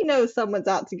 She knows someone's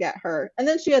out to get her. And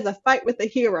then she has a fight with the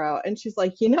hero. And she's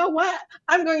like, you know what?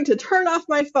 I'm going to turn off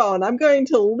my phone. I'm going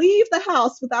to leave the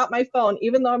house without my phone,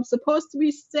 even though I'm supposed to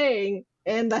be staying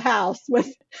in the house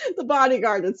with the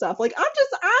bodyguard and stuff. Like,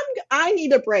 I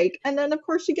need a break. And then, of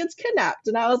course, she gets kidnapped.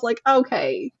 And I was like,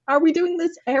 okay, are we doing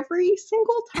this every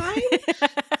single time?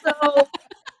 So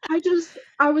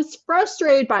I was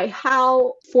frustrated by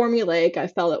how formulaic I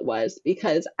felt it was,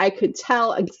 because I could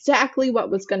tell exactly what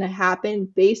was going to happen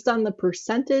based on the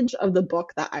percentage of the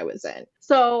book that I was in.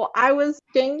 So I was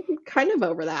getting kind of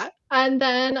over that. And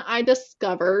then I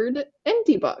discovered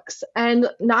indie books. And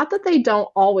not that they don't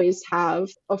always have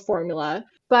a formula,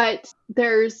 but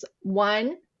there's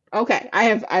one. Okay, I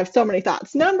have so many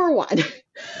thoughts. Number one,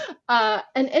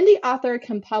 an indie author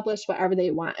can publish whatever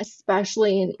they want,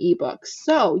 especially in ebooks.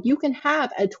 So you can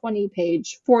have a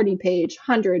 20-page, 40-page,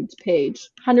 100-page,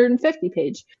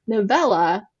 150-page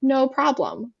novella, no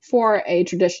problem. For a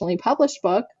traditionally published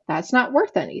book, that's not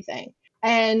worth anything.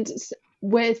 And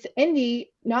with indie,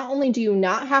 not only do you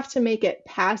not have to make it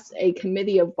past a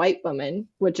committee of white women,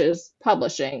 which is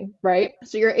publishing, right?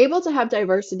 So you're able to have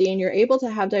diversity, and you're able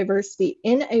to have diversity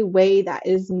in a way that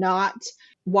is not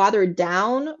watered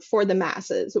down for the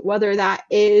masses, whether that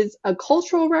is a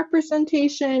cultural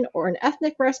representation or an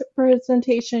ethnic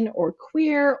representation or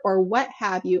queer or what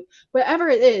have you. Whatever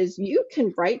it is, you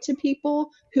can write to people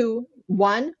who,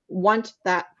 one, want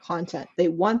that content. They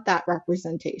want that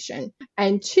representation.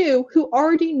 And two, who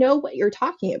already know what you're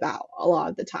talking about a lot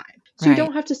of the time. So you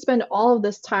don't have to spend all of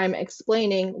this time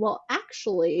explaining, well,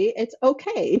 actually, it's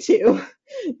okay to,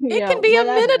 it can be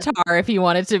whatever. A minotaur if you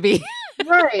want it to be.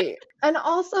 Right. And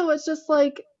also, it's just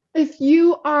like, if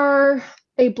you are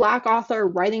a Black author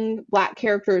writing Black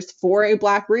characters for a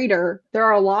Black reader, there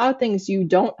are a lot of things you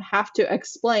don't have to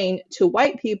explain to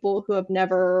white people who have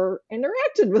never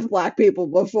interacted with Black people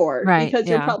before, right, because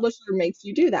your publisher makes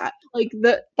you do that. Like,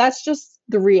 that's just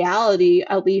the reality,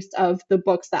 at least of the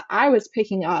books that I was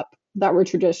picking up that were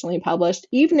traditionally published.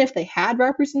 Even if they had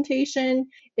representation,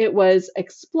 it was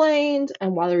explained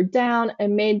and watered down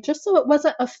and made just so it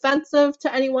wasn't offensive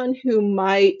to anyone who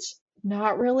might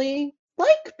not really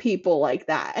like people like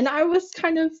that. And I was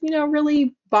kind of,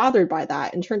 really bothered by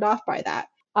that and turned off by that.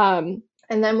 And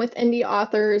then with indie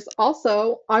authors,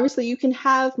 also, obviously, you can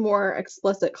have more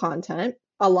explicit content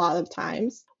a lot of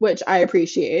times, which I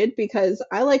appreciated, because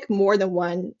I like more than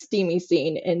one steamy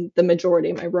scene in the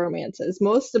majority of my romances.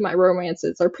 Most of my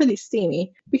romances are pretty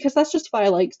steamy because that's just what I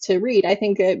like to read. I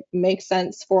think it makes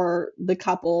sense for the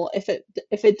couple. If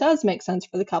it does make sense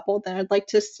for the couple, then I'd like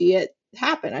to see it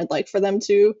happen. I'd like for them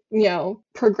to,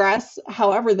 progress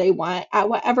however they want at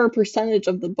whatever percentage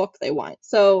of the book they want.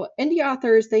 So indie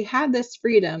authors, they have this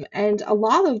freedom, and a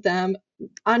lot of them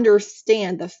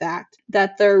understand the fact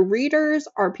that their readers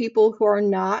are people who are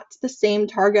not the same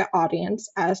target audience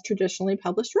as traditionally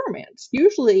published romance.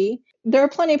 Usually, there are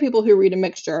plenty of people who read a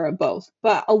mixture of both,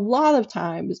 but a lot of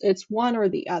times it's one or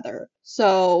the other.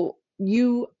 So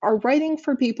you are writing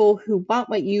for people who want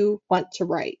what you want to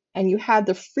write, and you have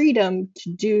the freedom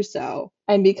to do so.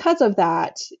 And because of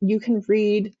that, you can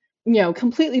read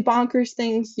completely bonkers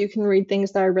things. You can read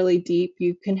things that are really deep.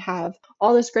 You can have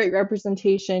all this great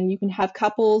representation. You can have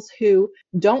couples who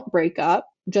don't break up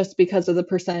just because of the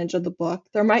percentage of the book.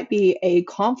 There might be a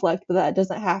conflict, but that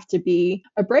doesn't have to be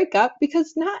a breakup,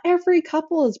 because not every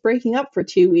couple is breaking up for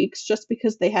 2 weeks just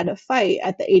because they had a fight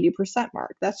at the 80%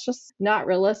 mark. That's just not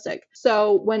realistic.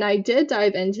 So when I did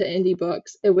dive into indie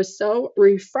books, it was so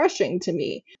refreshing to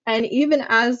me. And even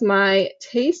as my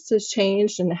taste has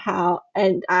changed and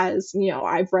as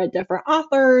I've read different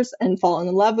authors and fallen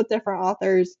in love with different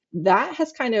authors, that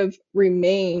has kind of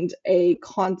remained a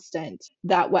constant,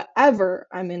 that whatever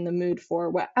I'm in the mood for,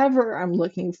 whatever I'm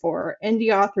looking for,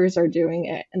 indie authors are doing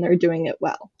it, and they're doing it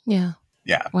well. Yeah.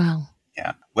 Yeah. Wow.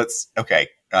 Yeah.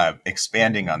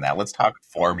 Expanding on that, let's talk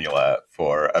formula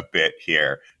for a bit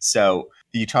here. So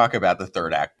you talk about the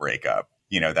third act breakup.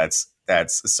 That's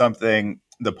something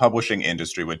the publishing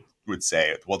industry would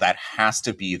say, well, that has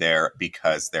to be there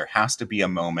because there has to be a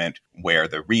moment where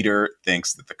the reader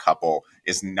thinks that the couple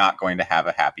is not going to have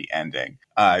a happy ending.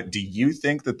 Do you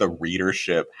think that the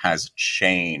readership has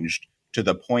changed to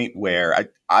the point where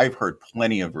I've heard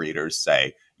plenty of readers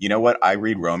say, you know what, I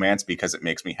read romance because it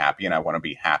makes me happy and I want to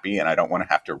be happy and I don't want to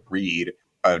have to read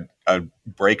a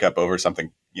breakup over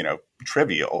something,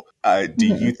 trivial. Do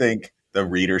you think the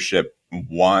readership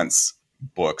wants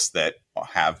books that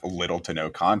have little to no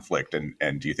conflict?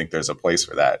 And do you think there's a place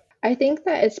for that? I think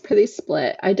that it's pretty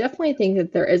split. I definitely think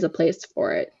that there is a place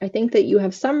for it. I think that you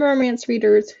have some romance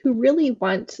readers who really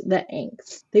want the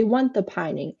angst. They want the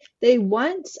pining. They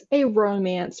want a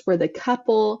romance where the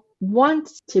couple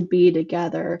wants to be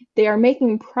together. They are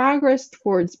making progress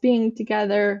towards being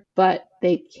together, but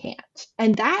they can't.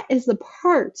 And that is the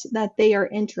part that they are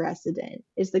interested in,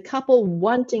 is the couple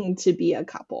wanting to be a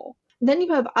couple. Then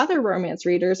you have other romance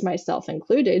readers, myself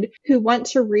included, who want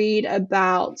to read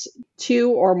about two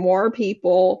or more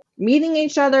people meeting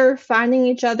each other, finding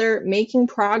each other, making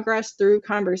progress through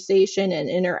conversation and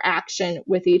interaction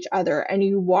with each other. And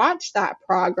you watch that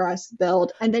progress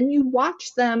build, and then you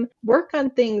watch them work on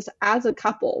things as a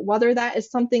couple, whether that is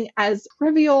something as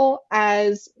trivial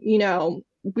as,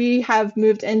 we have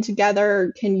moved in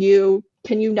together. Can you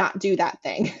not do that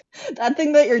thing? That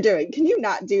thing that you're doing, can you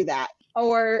not do that?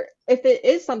 Or if it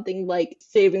is something like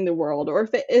saving the world, or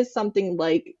if it is something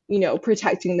like,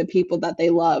 protecting the people that they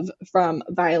love from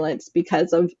violence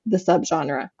because of the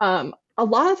subgenre. A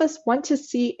lot of us want to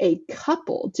see a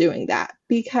couple doing that,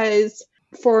 because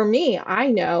for me, I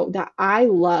know that I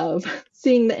love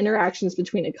seeing the interactions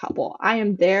between a couple. I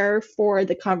am there for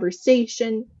the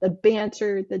conversation, the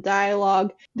banter, the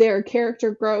dialogue, their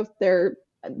character growth,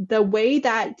 the way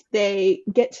that they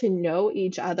get to know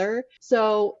each other.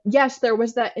 So yes, there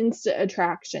was that instant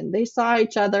attraction. They saw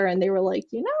each other and they were like,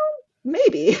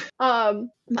 maybe. I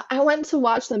went to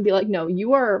watch them be like, no,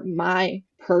 you are my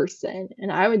person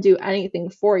and I would do anything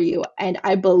for you. And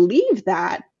I believe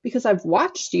that because I've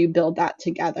watched you build that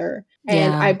together.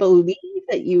 And I believe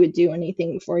that you would do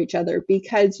anything for each other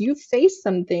because you faced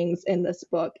some things in this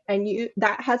book and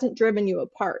that hasn't driven you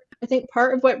apart. I think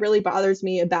part of what really bothers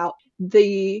me about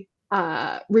the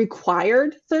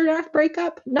required third act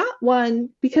breakup, not one,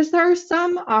 because there are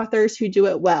some authors who do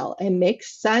it well and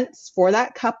makes sense for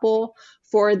that couple,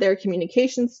 for their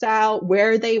communication style,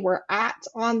 where they were at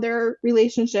on their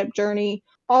relationship journey,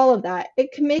 all of that.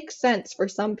 It can make sense for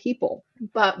some people.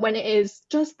 But when it is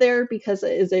just there because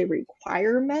it is a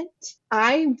requirement,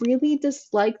 I really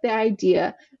dislike the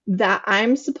idea that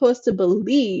I'm supposed to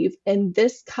believe in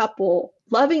this couple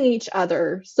loving each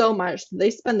other so much that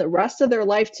they spend the rest of their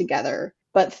life together.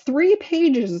 But 3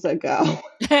 pages ago,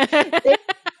 they didn't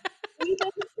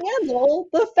handle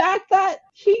the fact that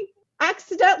he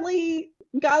accidentally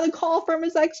got a call from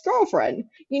his ex-girlfriend.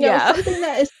 Something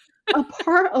that is a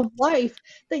part of life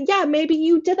that, maybe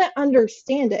you didn't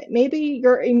understand it. Maybe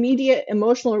your immediate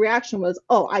emotional reaction was,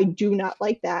 oh, I do not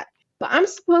like that. But I'm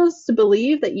supposed to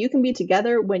believe that you can be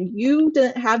together when you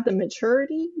didn't have the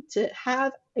maturity to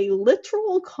have a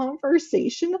literal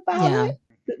conversation about it.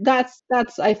 That's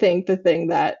I think the thing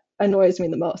that annoys me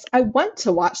the most. I want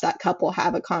to watch that couple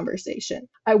have a conversation.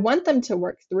 I want them to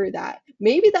work through that.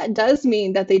 Maybe that does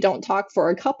mean that they don't talk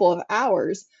for a couple of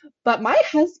hours, but my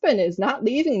husband is not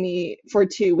leaving me for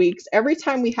 2 weeks every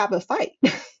time we have a fight.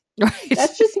 Right.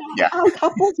 That's just not how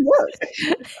couples work.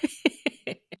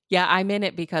 Yeah, I'm in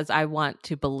it because I want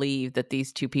to believe that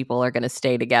these two people are going to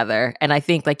stay together. And I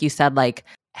think, like you said, like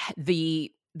the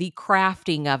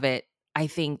crafting of it, I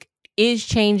think is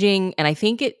changing. And I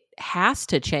think it has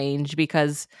to change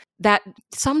because that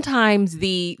sometimes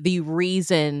the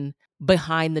reason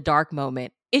behind the dark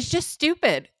moment is just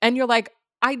stupid. And you're like,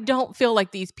 I don't feel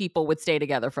like these people would stay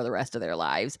together for the rest of their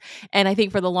lives. And I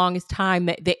think for the longest time,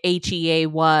 the HEA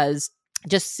was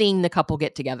just seeing the couple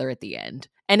get together at the end.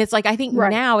 And it's like, I think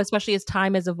now, especially as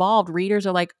time has evolved, readers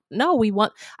are like, no,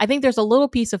 I think there's a little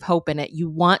piece of hope in it. You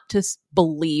want to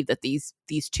believe that these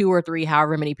 2 or 3,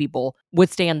 however many people would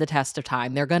stand the test of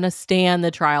time. They're going to stand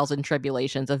the trials and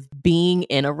tribulations of being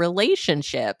in a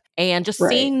relationship, and just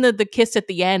seeing the kiss at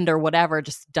the end or whatever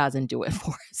just doesn't do it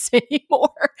for us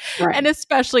anymore. And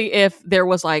especially if there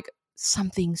was like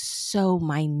something so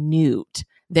minute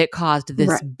that caused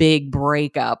this big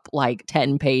breakup like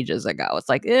 10 pages ago. It's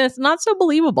like, it's not so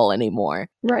believable anymore.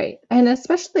 Right. And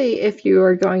especially if you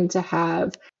are going to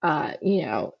have,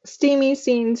 steamy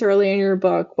scenes early in your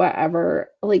book, whatever,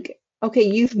 like, okay,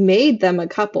 you've made them a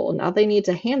couple. Now they need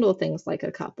to handle things like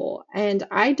a couple. And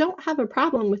I don't have a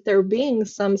problem with there being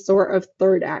some sort of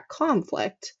third act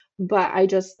conflict. But I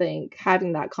just think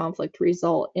having that conflict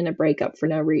result in a breakup for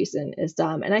no reason is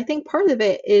dumb. And I think part of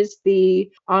it is the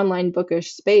online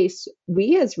bookish space.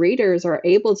 We as readers are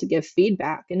able to give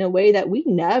feedback in a way that we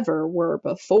never were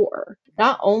before.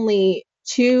 Not only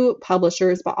to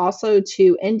publishers, but also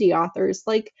to indie authors.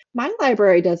 Like, my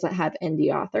library doesn't have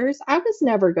indie authors. I was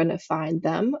never going to find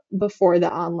them before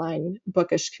the online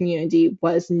bookish community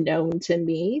was known to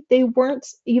me. They weren't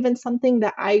even something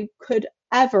that I could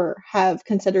ever have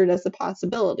considered as a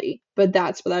possibility, but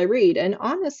that's what I read. And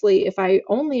honestly, if I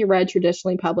only read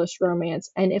traditionally published romance,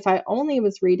 and if I only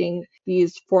was reading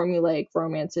these formulaic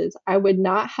romances, I would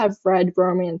not have read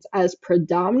romance as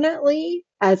predominantly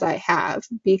as I have,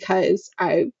 because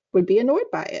I would be annoyed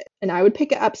by it. And I would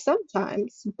pick it up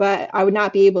sometimes, but I would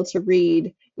not be able to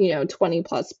read, 20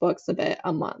 plus books of it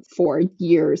a month for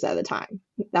years at a time.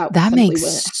 That simply makes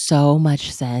wouldn't. so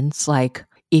much sense. Like,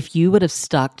 if you would have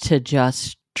stuck to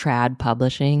just trad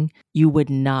publishing, you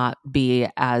would not be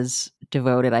as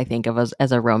devoted, I think, of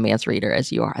as a romance reader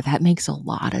as you are. That makes a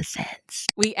lot of sense.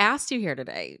 We asked you here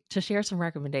today to share some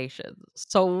recommendations.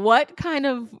 So what kind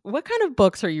of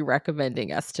books are you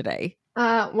recommending us today?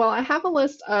 Well, I have a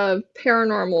list of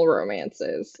paranormal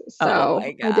romances. So oh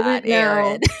my God, I didn't know.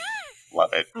 Aaron. Love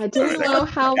it. I didn't know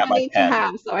how many to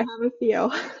have, so I have a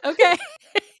few. Okay.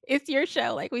 It's your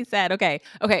show, like we said. Okay.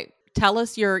 Tell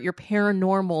us your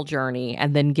paranormal journey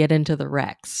and then get into the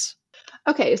Rex.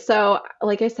 Okay, so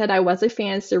like I said, I was a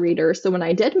fantasy reader. So when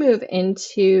I did move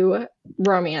into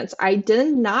romance, I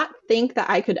did not think that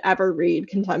I could ever read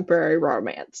contemporary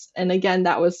romance. And again,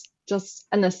 that was just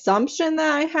an assumption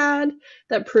that I had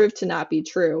that proved to not be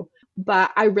true.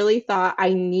 But I really thought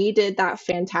I needed that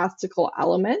fantastical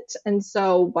element. And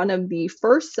so one of the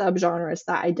first subgenres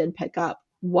that I did pick up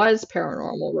was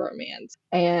paranormal romance.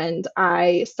 And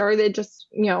I started just,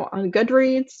 on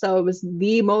Goodreads. So it was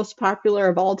the most popular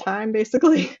of all time,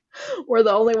 basically. We're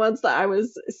the only ones that I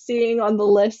was seeing on the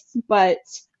list. But,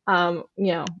 I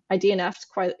DNF'd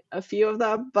quite a few of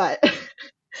them. But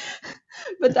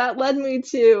but that led me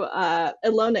to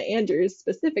Ilona Andrews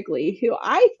specifically, who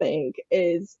I think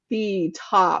is the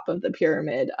top of the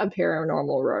pyramid of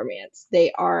paranormal romance.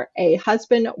 They are a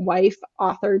husband-wife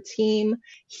author team.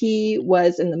 He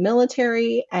was in the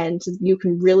military, and you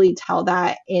can really tell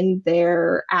that in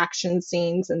their action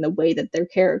scenes and the way that their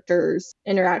characters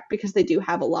interact, because they do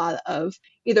have a lot of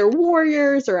either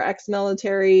warriors or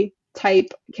ex-military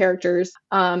type characters.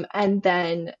 And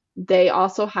then they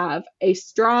also have a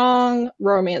strong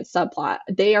romance subplot.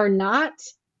 They're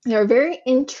a very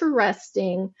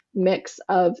interesting mix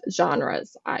of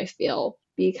genres, I feel,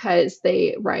 because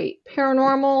they write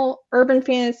paranormal, urban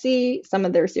fantasy. Some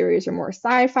of their series are more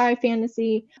sci-fi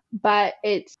fantasy, but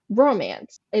it's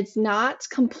romance. It's not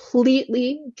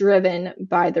completely driven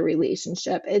by the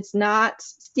relationship. It's not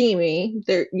steamy.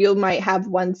 You might have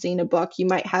one scene a book. You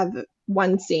might have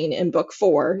one scene in book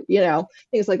 4,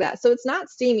 things like that. So it's not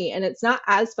steamy, and it's not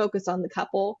as focused on the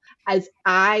couple as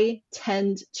I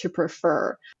tend to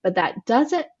prefer. But that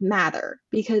doesn't matter,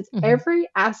 because every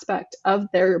aspect of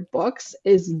their books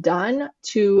is done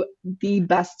to the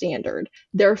best standard.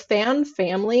 Their fan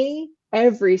family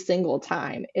every single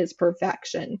time is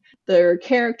perfection. Their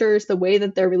characters, the way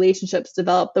that their relationships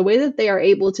develop, the way that they are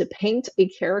able to paint a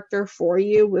character for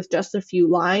you with just a few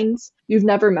lines. You've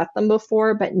never met them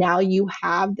before, but now you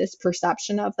have this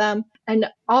perception of them. And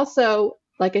also,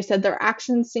 like I said, their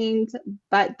action scenes,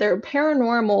 but their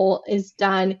paranormal is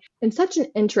done in such an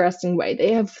interesting way.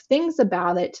 They have things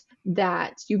about it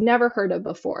that you've never heard of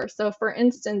before. So for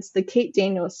instance, the Kate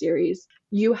Daniels series,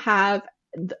 you have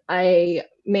a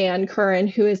man, Curran,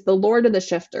 who is the Lord of the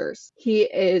Shifters. He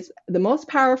is the most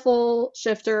powerful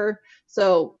shifter.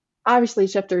 So obviously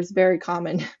shifter is very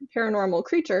common paranormal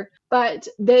creature, but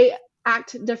they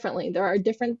act differently. There are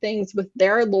different things with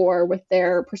their lore, with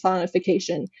their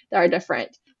personification that are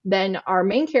different. Then our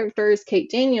main character is Kate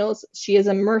Daniels. She is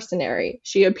a mercenary.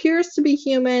 She appears to be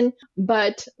human,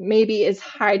 but maybe is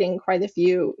hiding quite a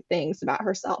few things about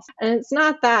herself. And it's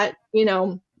not that,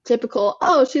 typical,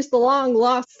 she's the long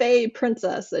lost fae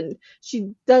princess and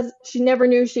she never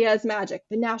knew she has magic,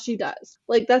 but now she does.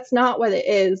 Like, that's not what it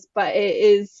is, but it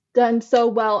is done so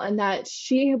well, and that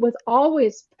she was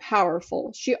always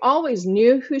powerful. She always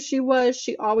knew who she was.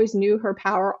 She always knew her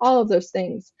power, all of those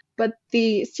things. But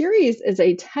the series is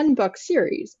a 10-book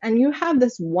series, and you have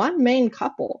this one main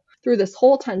couple through this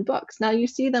whole 10 books. Now you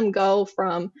see them go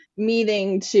from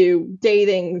meeting to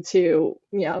dating to,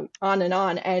 on and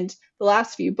on. And the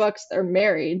last few books, they're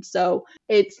married. So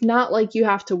it's not like you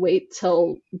have to wait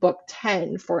till book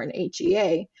 10 for an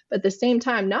HEA. But at the same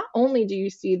time, not only do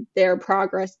you see their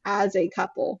progress as a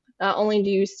couple, not only do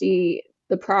you see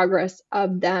the progress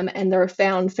of them and their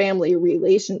found family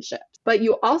relationships, but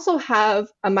you also have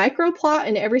a micro plot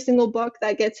in every single book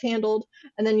that gets handled.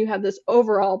 And then you have this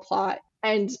overall plot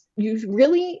And you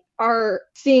really are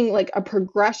seeing like a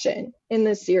progression in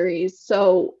the series.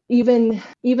 So even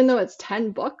though it's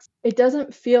 10 books, it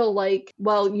doesn't feel like,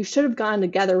 well, you should have gone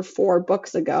together 4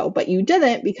 books ago, but you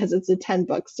didn't because it's a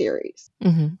 10-book series.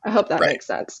 Mm-hmm. I hope that makes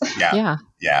sense. Yeah.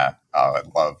 Oh, I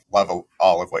love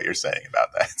all of what you're saying about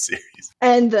that series.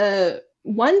 And the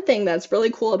one thing that's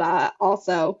really cool about it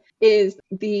also is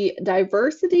the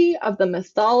diversity of the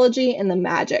mythology and the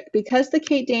magic. Because the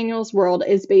Kate Daniels world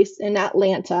is based in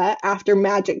Atlanta after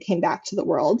magic came back to the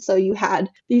world. So you had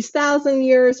these 1,000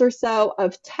 years or so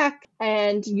of tech,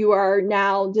 and you are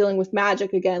now dealing with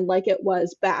magic again like it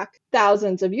was back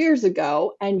thousands of years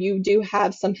ago. And you do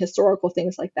have some historical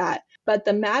things like that. But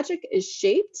the magic is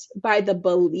shaped by the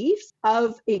beliefs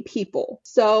of a people.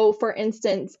 So, for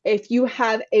instance, if you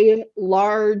have a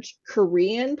large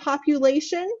Korean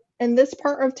population in this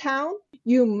part of town,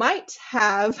 you might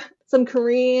have some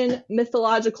Korean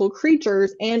mythological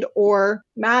creatures and or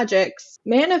magics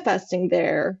manifesting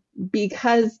there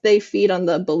because they feed on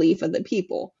the belief of the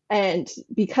people. And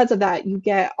because of that, you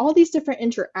get all these different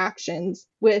interactions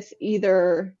with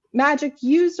either magic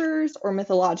users or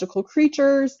mythological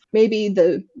creatures, maybe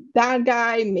the bad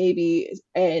guy, maybe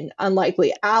an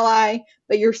unlikely ally,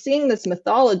 but you're seeing this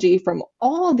mythology from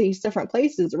all these different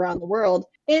places around the world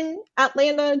in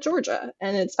Atlanta, Georgia,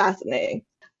 and it's fascinating.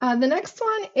 The next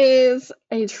one is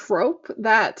a trope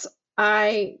that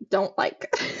I don't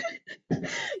like,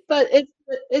 but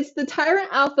it's the Tyrant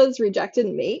Alpha's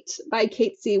Rejected Mate by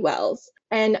Kate C. Wells.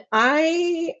 And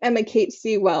I am a Kate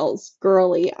C. Wells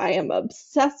girly. I am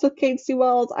obsessed with Kate C.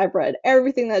 Wells. I've read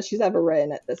everything that she's ever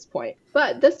written at this point.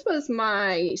 But this was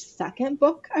my second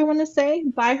book, I want to say,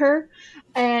 by her.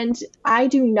 And I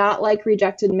do not like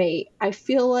Rejected Mate. I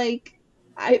feel like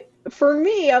for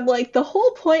me, I'm like, the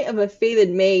whole point of a fated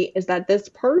mate is that this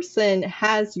person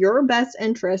has your best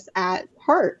interest at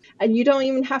heart. And you don't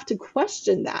even have to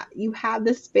question that. You have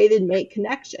this fated mate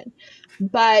connection.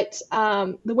 But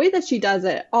the way that she does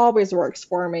it always works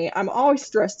for me. I'm always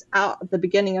stressed out at the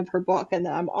beginning of her book, and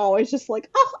then I'm always just like,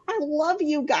 oh, I love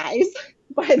you guys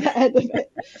by the end of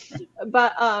it.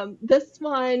 But this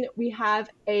one, we have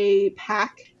a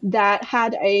pack that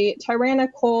had a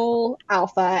tyrannical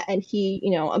alpha, and he,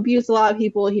 abused a lot of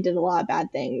people. He did a lot of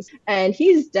bad things, and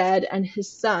he's dead, and his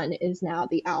son is now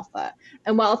the alpha.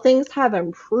 And while things have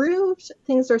improved,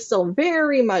 things are still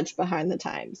very much behind the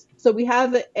times. So we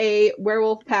have a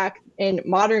werewolf pack in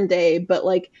modern day, but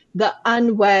like the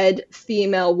unwed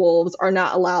female wolves are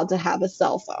not allowed to have a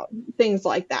cell phone, things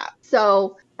like that.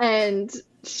 So, and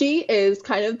she is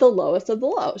kind of the lowest of the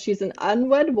low. She's an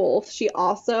unwed wolf. She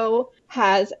also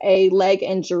has a leg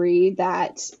injury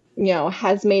that,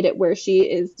 has made it where she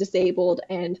is disabled.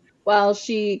 And while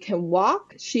she can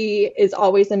walk, she is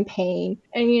always in pain.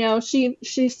 And,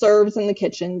 she serves in the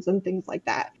kitchens and things like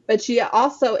that. But she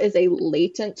also is a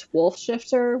latent wolf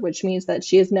shifter, which means that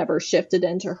she has never shifted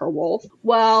into her wolf.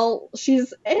 Well,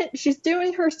 she's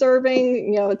doing her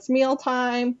serving, it's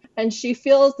mealtime, and she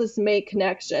feels this mate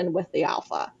connection with the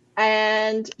alpha.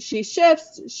 And she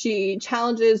shifts, she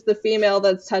challenges the female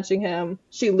that's touching him.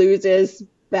 She loses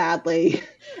badly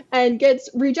and gets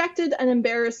rejected and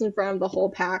embarrassed in front of the whole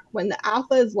pack when the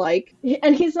alpha is like,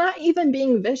 and he's not even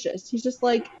being vicious. He's just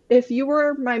like, if you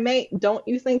were my mate, don't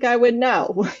you think I would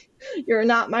know? You're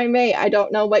not my mate. I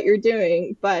don't know what you're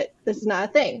doing, but this is not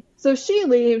a thing. So she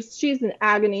leaves. She's in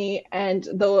agony, and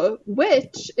the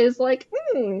witch is like,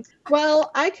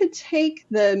 well, I could take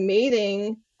the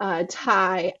mating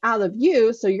tie out of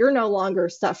you, so you're no longer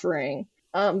suffering.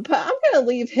 But I'm going to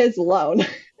leave his alone.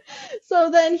 So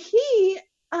then he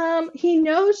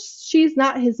knows she's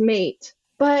not his mate,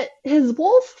 but his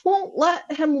wolf won't let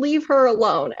him leave her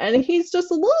alone. And he's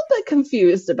just a little bit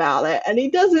confused about it. And he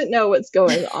doesn't know what's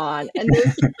going on. And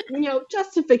there's,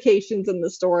 justifications in the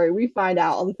story. We find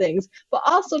out all the things. But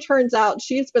also turns out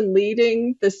she's been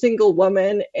leading the single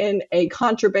woman in a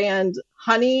contraband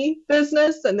honey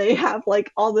business. And they have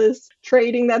like all this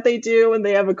trading that they do. And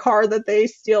they have a car that they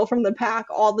steal from the pack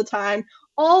all the time.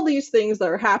 All these things that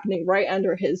are happening right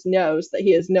under his nose that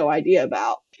he has no idea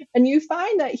about. And you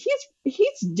find that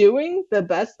he's doing the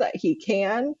best that he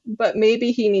can, but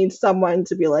maybe he needs someone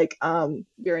to be like,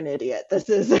 you're an idiot. This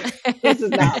is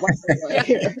not what we're doing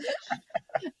here.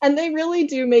 And they really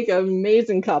do make an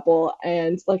amazing couple.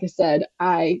 And like I said,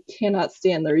 I cannot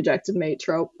stand the rejected mate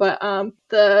trope. But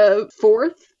the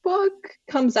 4th book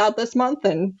comes out this month,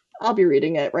 and I'll be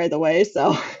reading it right away.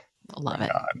 So love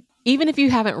it. God. even if you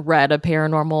haven't read a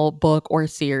paranormal book or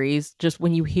series, just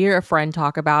when you hear a friend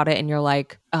talk about it and you're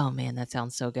like, oh man, that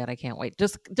sounds so good. I can't wait.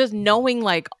 Just knowing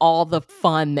like all the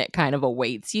fun that kind of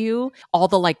awaits you, all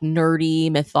the like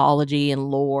nerdy mythology and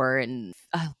lore and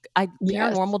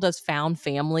Yes. paranormal does found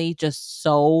family just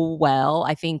so well.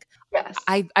 I think Yes.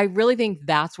 I really think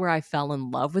that's where I fell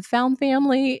in love with found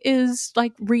family is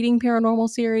like reading paranormal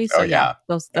series. So Oh, yeah.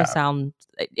 those Yeah. sound,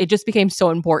 it just became so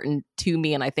important to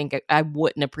me, and I think I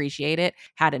wouldn't appreciate it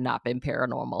had it not been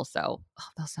paranormal. So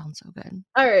those sound so good.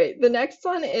 All right, the next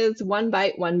one is One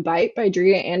Bite, One Bite by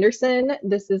Drea Anderson.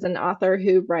 This is an author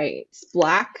who writes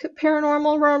Black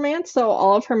paranormal romance, so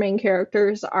all of her main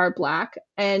characters are Black.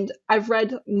 And I've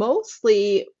read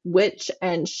mostly witch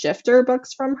and shifter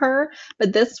books from her,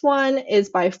 but this one is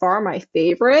by far my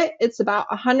favorite. It's about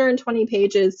 120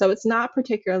 pages, so it's not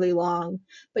particularly long,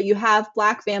 but you have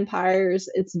Black vampires.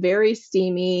 It's very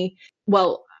steamy.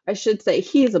 Well, I should say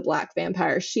he's a Black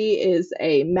vampire. She is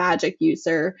a magic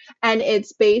user, and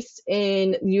it's based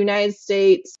in the United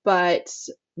States, but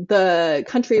the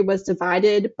country was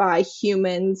divided by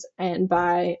humans and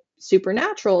by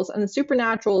supernaturals, and the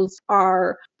supernaturals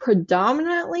are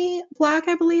predominantly Black,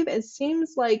 I believe. It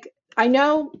seems like, I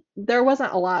know there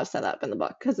wasn't a lot of setup in the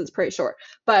book because it's pretty short,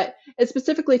 but it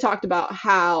specifically talked about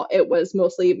how it was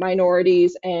mostly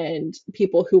minorities and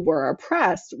people who were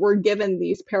oppressed were given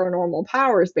these paranormal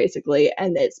powers, basically,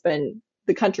 and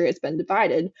the country has been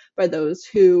divided by those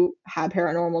who have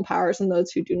paranormal powers and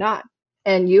those who do not.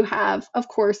 And you have, of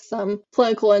course, some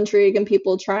political intrigue and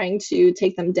people trying to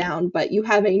take them down, but you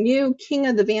have a new king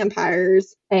of the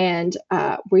vampires, and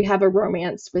we have a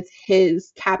romance with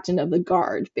his captain of the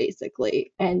guard,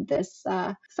 basically, and this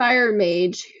fire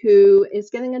mage who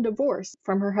is getting a divorce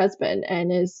from her husband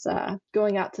and is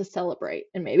going out to celebrate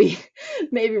and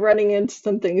maybe running into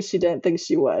some things she didn't think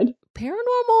she would.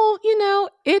 Paranormal,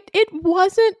 it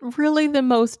wasn't really the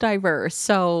most diverse.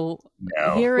 So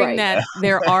hearing Right. that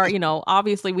there are,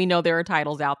 obviously we know there are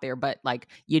titles out there, but like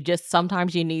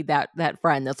sometimes you need that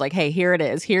friend that's like, hey, here it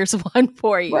is. Here's one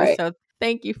for you. Right. So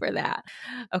thank you for that.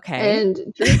 Okay. And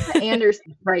Teresa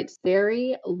Anderson writes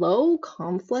very low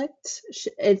conflict.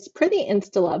 It's pretty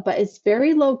insta-love, but it's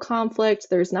very low conflict.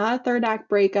 There's not a third act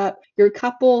breakup. Your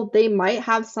couple, they might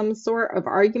have some sort of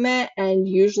argument, and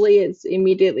usually it's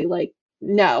immediately like,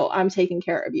 no, I'm taking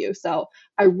care of you. So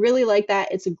I really like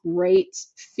that. It's a great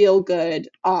feel-good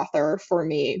author for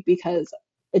me because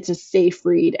it's a safe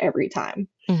read every time.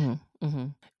 Mm-hmm, mm-hmm.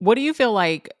 What do you feel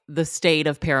like the state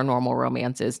of paranormal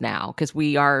romance is now? Because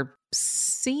we are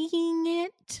seeing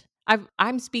it.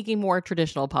 I'm speaking more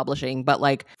traditional publishing, but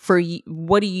like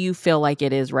what do you feel like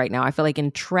it is right now? I feel like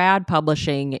in trad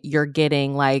publishing, you're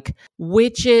getting like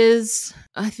witches.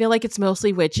 I feel like it's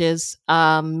mostly witches.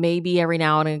 Maybe every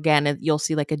now and again you'll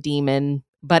see like a demon,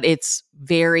 but it's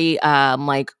very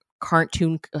like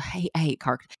cartoon. I hate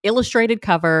cartoon illustrated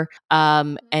cover.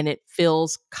 And it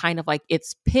feels kind of like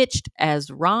it's pitched as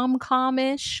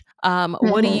rom-com-ish.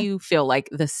 What do you feel like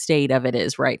the state of it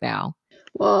is right now?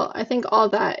 Well, I think all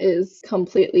that is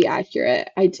completely accurate.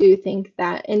 I do think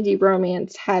that indie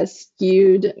romance has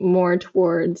skewed more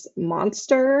towards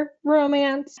monster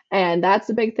romance, and that's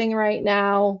a big thing right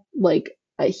now, like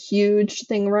a huge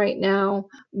thing right now.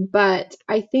 But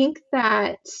I think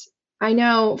that, I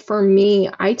know for me,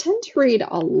 I tend to read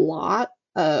a lot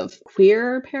of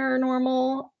queer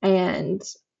paranormal, and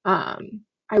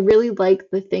I really like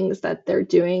the things that they're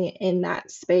doing in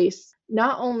that space,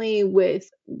 not only with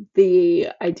the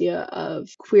idea of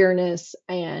queerness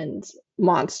and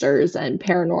monsters and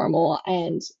paranormal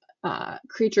and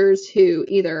creatures who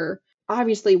either,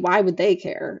 obviously, why would they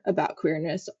care about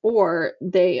queerness, or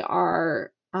they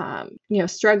are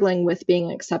struggling with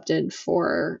being accepted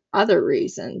for other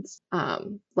reasons,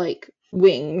 like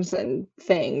wings and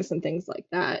fangs and things like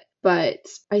that. But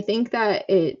I think that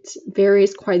it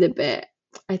varies quite a bit.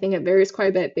 I think it varies quite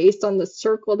a bit based on the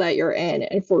circle that you're in.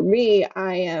 And for me,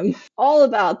 I am all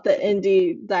about the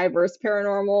indie, diverse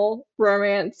paranormal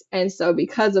romance. And so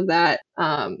because of that,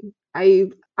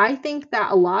 I think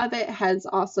that a lot of it has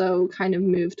also kind of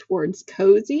moved towards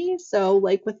cozy. So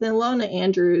like with Ilona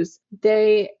Andrews,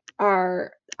 they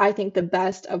are, I think, the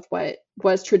best of what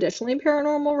was traditionally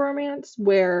paranormal romance,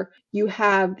 where you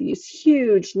have these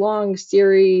huge long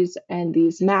series and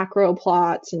these macro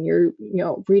plots, and you're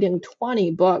reading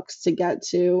 20 books to get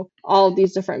to all of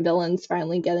these different villains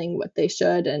finally getting what they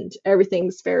should, and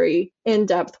everything's very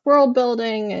in-depth world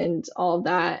building and all of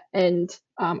that. And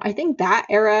I think that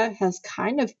era has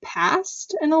kind of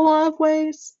passed in a lot of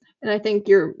ways, and I think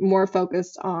you're more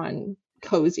focused on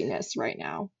coziness right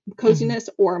now. Mm-hmm. Coziness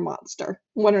or monster,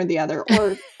 one or the other,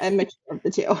 or a mixture of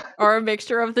the two. Or a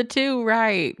mixture of the two,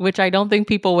 right? Which I don't think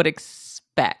people would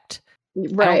expect. I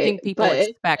don't Right. think people But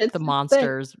expect it's the a thing.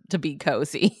 monsters to be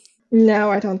cozy. No,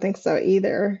 I don't think so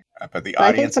either. But the But I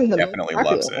think audience some of the most definitely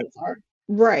popular loves it. ones are.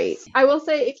 Right. I will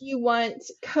say if you want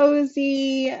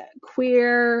cozy,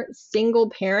 queer, single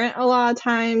parent, a lot of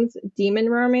times, demon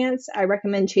romance, I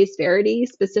recommend Chase Verity,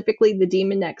 specifically The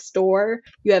Demon Next Door.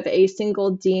 You have a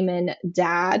single demon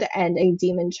dad and a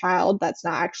demon child. That's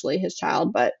not actually his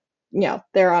child, but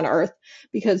they're on Earth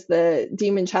because the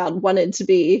demon child wanted to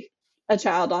be a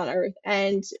child on Earth.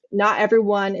 And not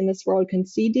everyone in this world can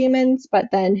see demons, but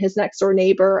then his next door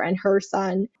neighbor and her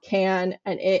son can,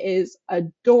 and it is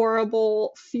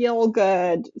adorable, feel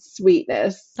good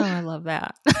sweetness. Oh, I love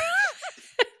that.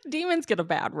 Demons get a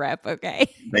bad rep,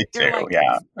 okay? They do,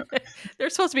 yeah. They're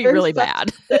supposed to be There's really such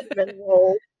bad. cinnamon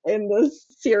rolls in this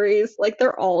series. Like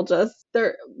they're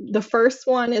the first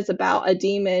one is about a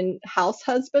demon house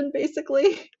husband,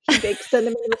 basically. He bakes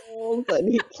cinnamon rolls and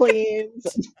he cleans.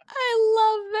 I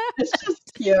love that. It's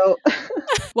just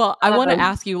cute. Well, I want to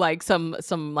ask you like some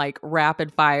like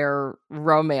rapid fire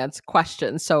romance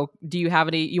questions. So do you have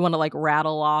any, you want to like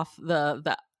rattle off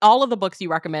the all of the books you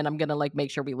recommend? I'm going to like make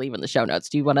sure we leave in the show notes.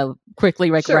 Do you want to quickly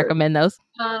Sure. recommend those?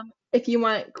 If you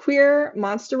want queer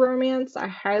monster romance, I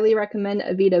highly recommend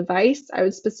Evita Vice. I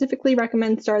would specifically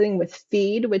recommend starting with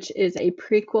Feed, which is a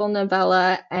prequel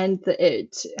novella, and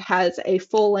it has a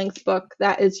full-length book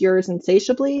that is yours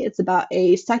insatiably. It's about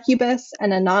a succubus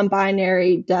and a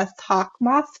non-binary death hawk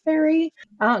moth fairy.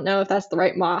 I don't know if that's the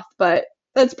right moth, but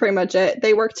that's pretty much it.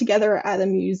 They work together at a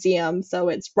museum, so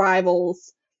it's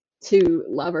rivals to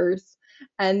lovers.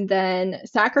 And then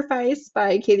Sacrifice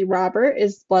by Katie Robert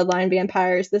is Bloodline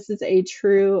Vampires. This is a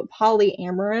true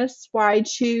polyamorous Why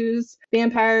Choose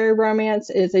vampire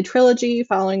romance. It is a trilogy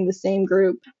following the same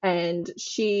group, and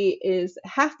she is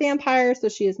half vampire, so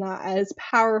she is not as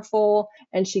powerful,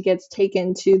 and she gets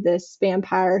taken to this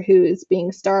vampire who is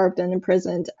being starved and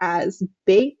imprisoned as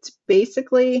bait,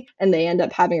 basically, and they end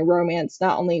up having a romance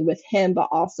not only with him but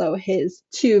also his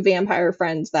two vampire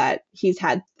friends that he's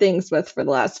had things with for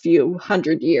the last few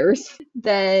hundred years.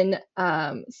 Then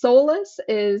Solace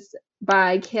is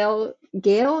by Gail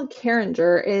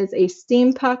Carringer, is a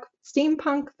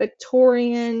steampunk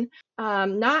Victorian,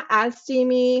 not as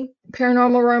steamy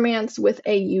paranormal romance with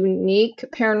a unique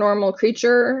paranormal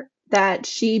creature that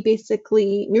she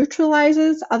basically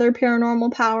neutralizes other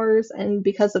paranormal powers, and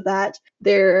because of that,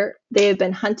 they have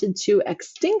been hunted to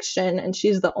extinction, and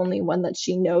she's the only one that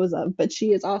she knows of. But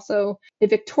she is also a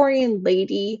Victorian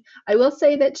lady. I will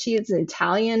say that she is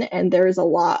Italian, and there's a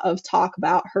lot of talk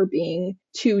about her being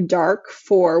too dark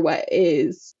for what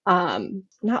is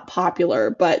not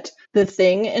popular, but the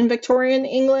thing in Victorian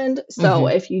England. So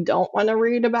if you don't want to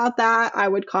read about that, I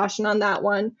would caution on that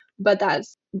one. But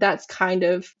that's kind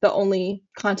of the only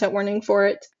content warning for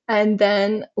it. And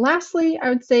then lastly, I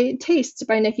would say Taste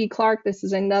by Nikki Clark. This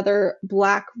is another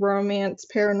Black romance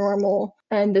paranormal,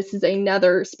 and this is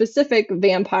another specific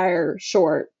vampire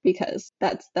short because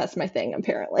that's my thing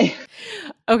apparently.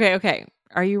 Okay.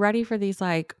 Are you ready for these?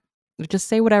 Like, just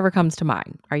say whatever comes to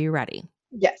mind. Are you ready?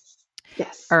 Yes.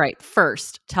 All right.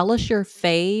 First, tell us your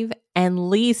fave and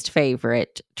least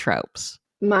favorite tropes.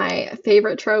 My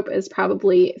favorite trope is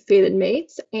probably fated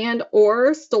mates and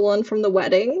or stolen from the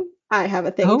wedding. I have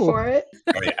a thing for it.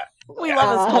 Oh, yeah. We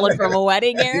love a stolen from a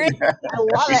wedding, Erin. I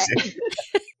love it.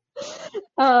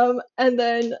 And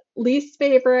then least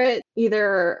favorite,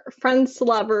 either friends to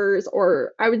lovers,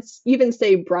 or I would even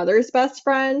say brother's best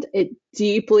friend. It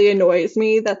deeply annoys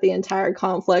me that the entire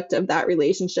conflict of that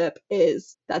relationship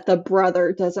is that the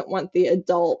brother doesn't want the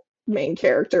adult main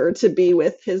character to be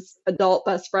with his adult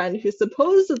best friend, who's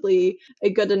supposedly a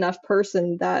good enough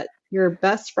person that you're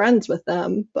best friends with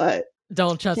them, but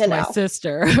don't trust my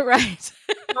sister, right?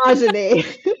 Progeny.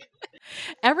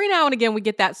 Every now and again we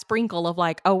get that sprinkle of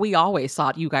like, oh, we always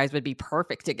thought you guys would be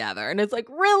perfect together, and it's like,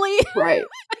 really?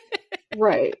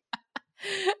 Right.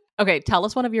 Okay, tell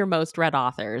us one of your most read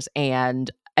authors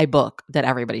and a book that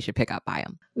everybody should pick up by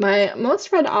him. My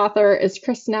most read author is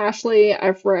Kristen Ashley.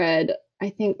 I've read, I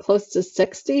think, close to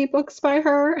 60 books by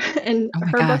her, and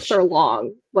her books are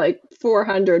long. like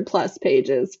 400 plus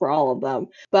pages for all of them.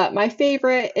 But my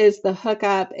favorite is the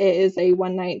hookup. It is a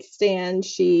one night stand.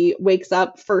 She wakes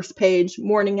up first page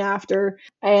morning after,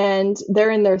 and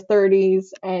they're in their 30s,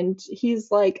 and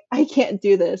he's like, I can't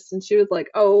do this. And she was like,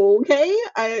 oh, okay.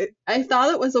 I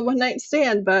thought it was a one night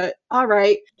stand, but all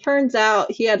right. Turns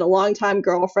out he had a longtime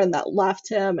girlfriend that left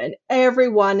him, and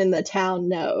everyone in the town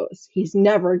knows he's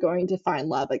never going to find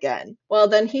love again. Well,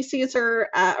 then he sees her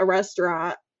at a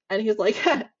restaurant, and he's like,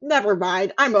 never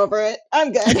mind, I'm over it,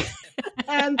 I'm good.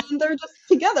 And then they're just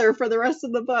together for the rest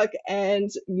of the book, and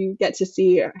you get to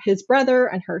see his brother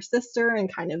and her sister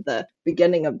and kind of the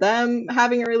beginning of them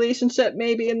having a relationship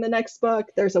maybe in the next book.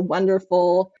 There's a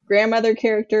wonderful grandmother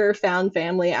character, found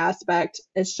family aspect.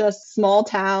 It's just small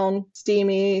town,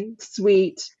 steamy,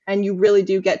 sweet, and you really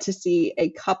do get to see a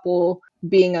couple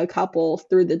being a couple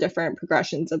through the different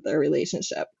progressions of their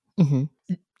relationship.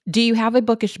 Mm-hmm. Do you have a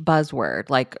bookish buzzword?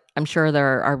 Like, I'm sure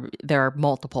there are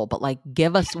multiple, but like,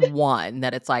 give us one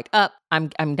that it's like,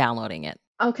 I'm downloading it.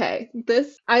 Okay,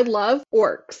 I love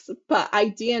orcs, but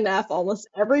I DNF almost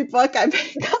every book I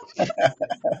pick up.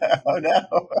 Oh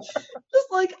no.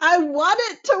 Just like, I want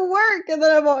it to work, and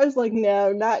then I'm always like,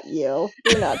 no, not you.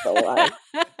 You're not the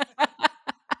one.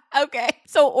 Okay,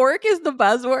 so orc is the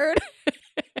buzzword.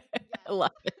 I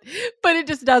love it. But it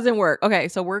just doesn't work. Okay,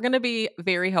 so we're going to be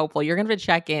very hopeful. You're going to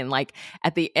check in. Like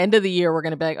at the end of the year, we're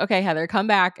going to be like, okay, Heather, come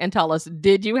back and tell us,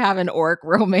 did you have an orc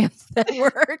romance that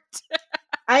worked?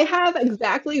 I have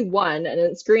exactly one, and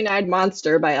it's Green-Eyed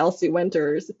Monster by Elsie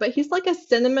Winters, but he's like a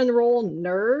cinnamon roll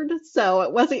nerd, so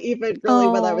it wasn't even really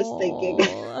what I was thinking.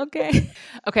 Okay.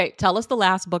 Okay, tell us the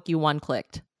last book you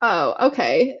one-clicked. Oh,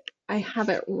 okay. I have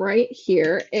it right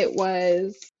here. It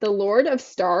was The Lord of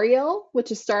Stariel,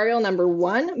 which is Stariel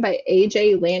 #1 by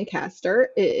A.J. Lancaster.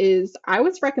 I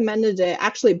was recommended it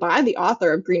actually by the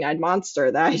author of Green-Eyed Monster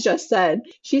that I just said.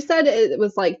 She said it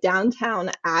was like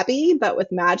Downtown Abbey, but with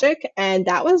magic, and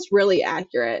that was really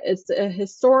accurate. It's a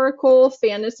historical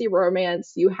fantasy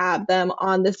romance. You have them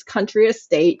on this country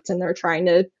estate, and they're trying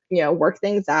to work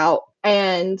things out.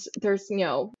 And there's,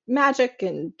 magic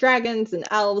and dragons and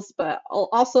elves, but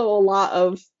also a lot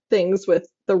of things with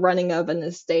the running of an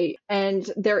estate. And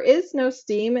there is no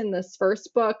steam in this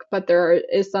first book, but there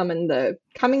is some in the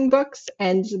coming books.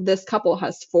 And this couple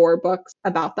has 4 books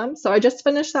about them. So I just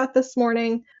finished that this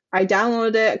morning. I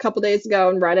downloaded it a couple days ago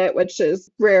and read it, which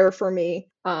is rare for me.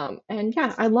 And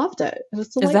yeah, I loved it. It was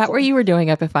delightful. Is that what you were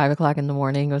doing up at 5 o'clock in the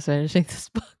morning, was finishing this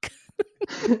book?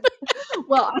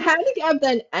 Well, I had to get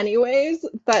then anyways,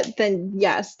 but then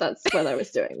yes, that's what I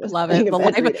was doing. Love it.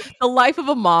 The life of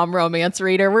a mom romance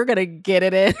reader. We're gonna get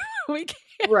it in. We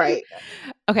can. Right.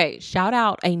 Okay, shout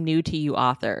out a new to you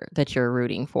author that you're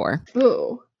rooting for.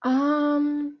 Ooh.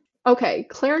 Okay,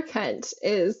 Claire Kent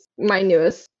is my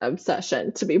newest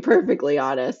obsession, to be perfectly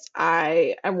honest.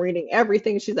 I am reading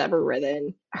everything she's ever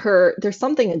written. There's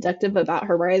something addictive about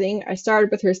her writing. I started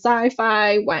with her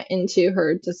sci-fi, went into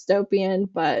her dystopian,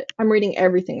 but I'm reading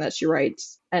everything that she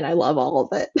writes, and I love all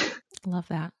of it. Love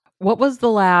that. What was the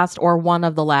last or one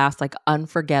of the last like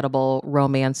unforgettable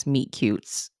romance meet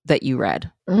cutes that you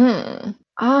read?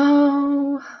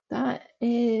 Oh, that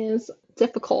is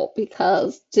difficult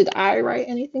because did I write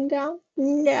anything down?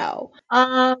 No.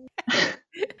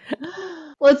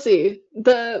 Let's see.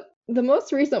 The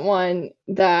most recent one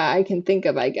that I can think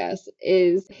of, I guess,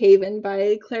 is Haven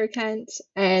by Claire Kent.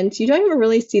 And you don't even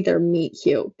really see their meet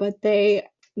cute, but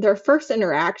their first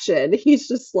interaction, he's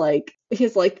like,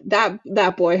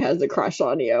 that boy has a crush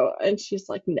on you. And she's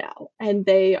like, no. And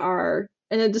they are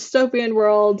in a dystopian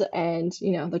world, and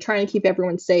they're trying to keep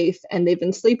everyone safe, and they've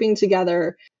been sleeping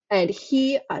together, and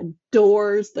he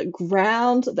adores the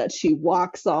ground that she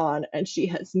walks on, and she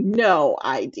has no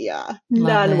idea,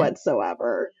 none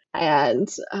whatsoever.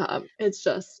 And it's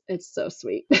so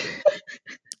sweet.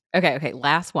 Okay,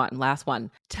 last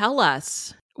one. Tell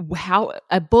us how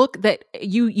a book that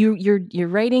you're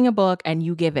writing a book and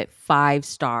you give it 5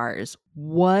 stars.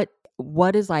 What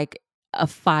is like a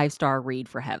 5-star read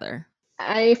for Heather?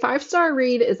 A 5-star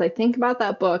read is I think about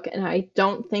that book and I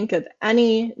don't think of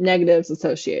any negatives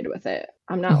associated with it.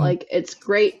 I'm not like, it's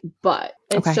great, but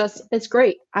it's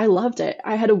great. I loved it.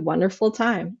 I had a wonderful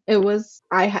time. It was,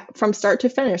 from start to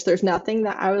finish, there's nothing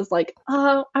that I was like,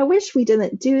 oh, I wish we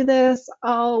didn't do this.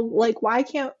 Oh, like, why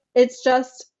can't, it's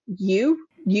just you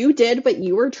did what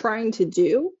you were trying to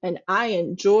do. And I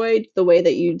enjoyed the way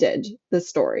that you did the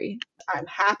story. I'm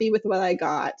happy with what I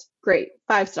got. Great.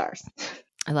 5 stars.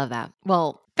 I love that.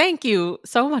 Well, thank you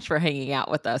so much for hanging out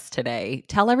with us today.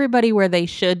 Tell everybody where they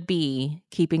should be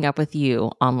keeping up with you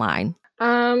online.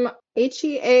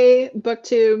 HEA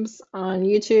Booktubes on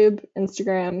YouTube,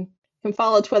 Instagram, can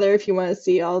follow Twitter if you want to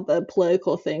see all the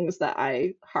political things that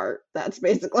I heart. That's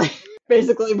basically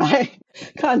my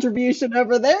contribution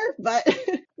over there. But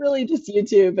really, just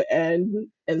YouTube and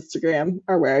Instagram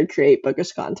are where I create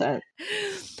bookish content.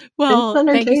 Well,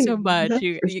 thank you so entertaining, much. that's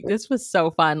for sure. This was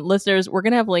so fun. Listeners, we're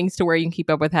going to have links to where you can keep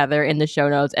up with Heather in the show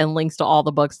notes and links to all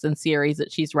the books and series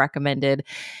that she's recommended.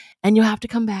 And you'll have to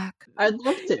come back. I'd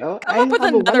love to. Come up with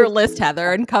another list,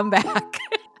 Heather, and come back.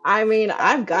 I mean,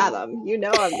 I've got them. You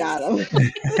know I've got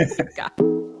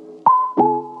them.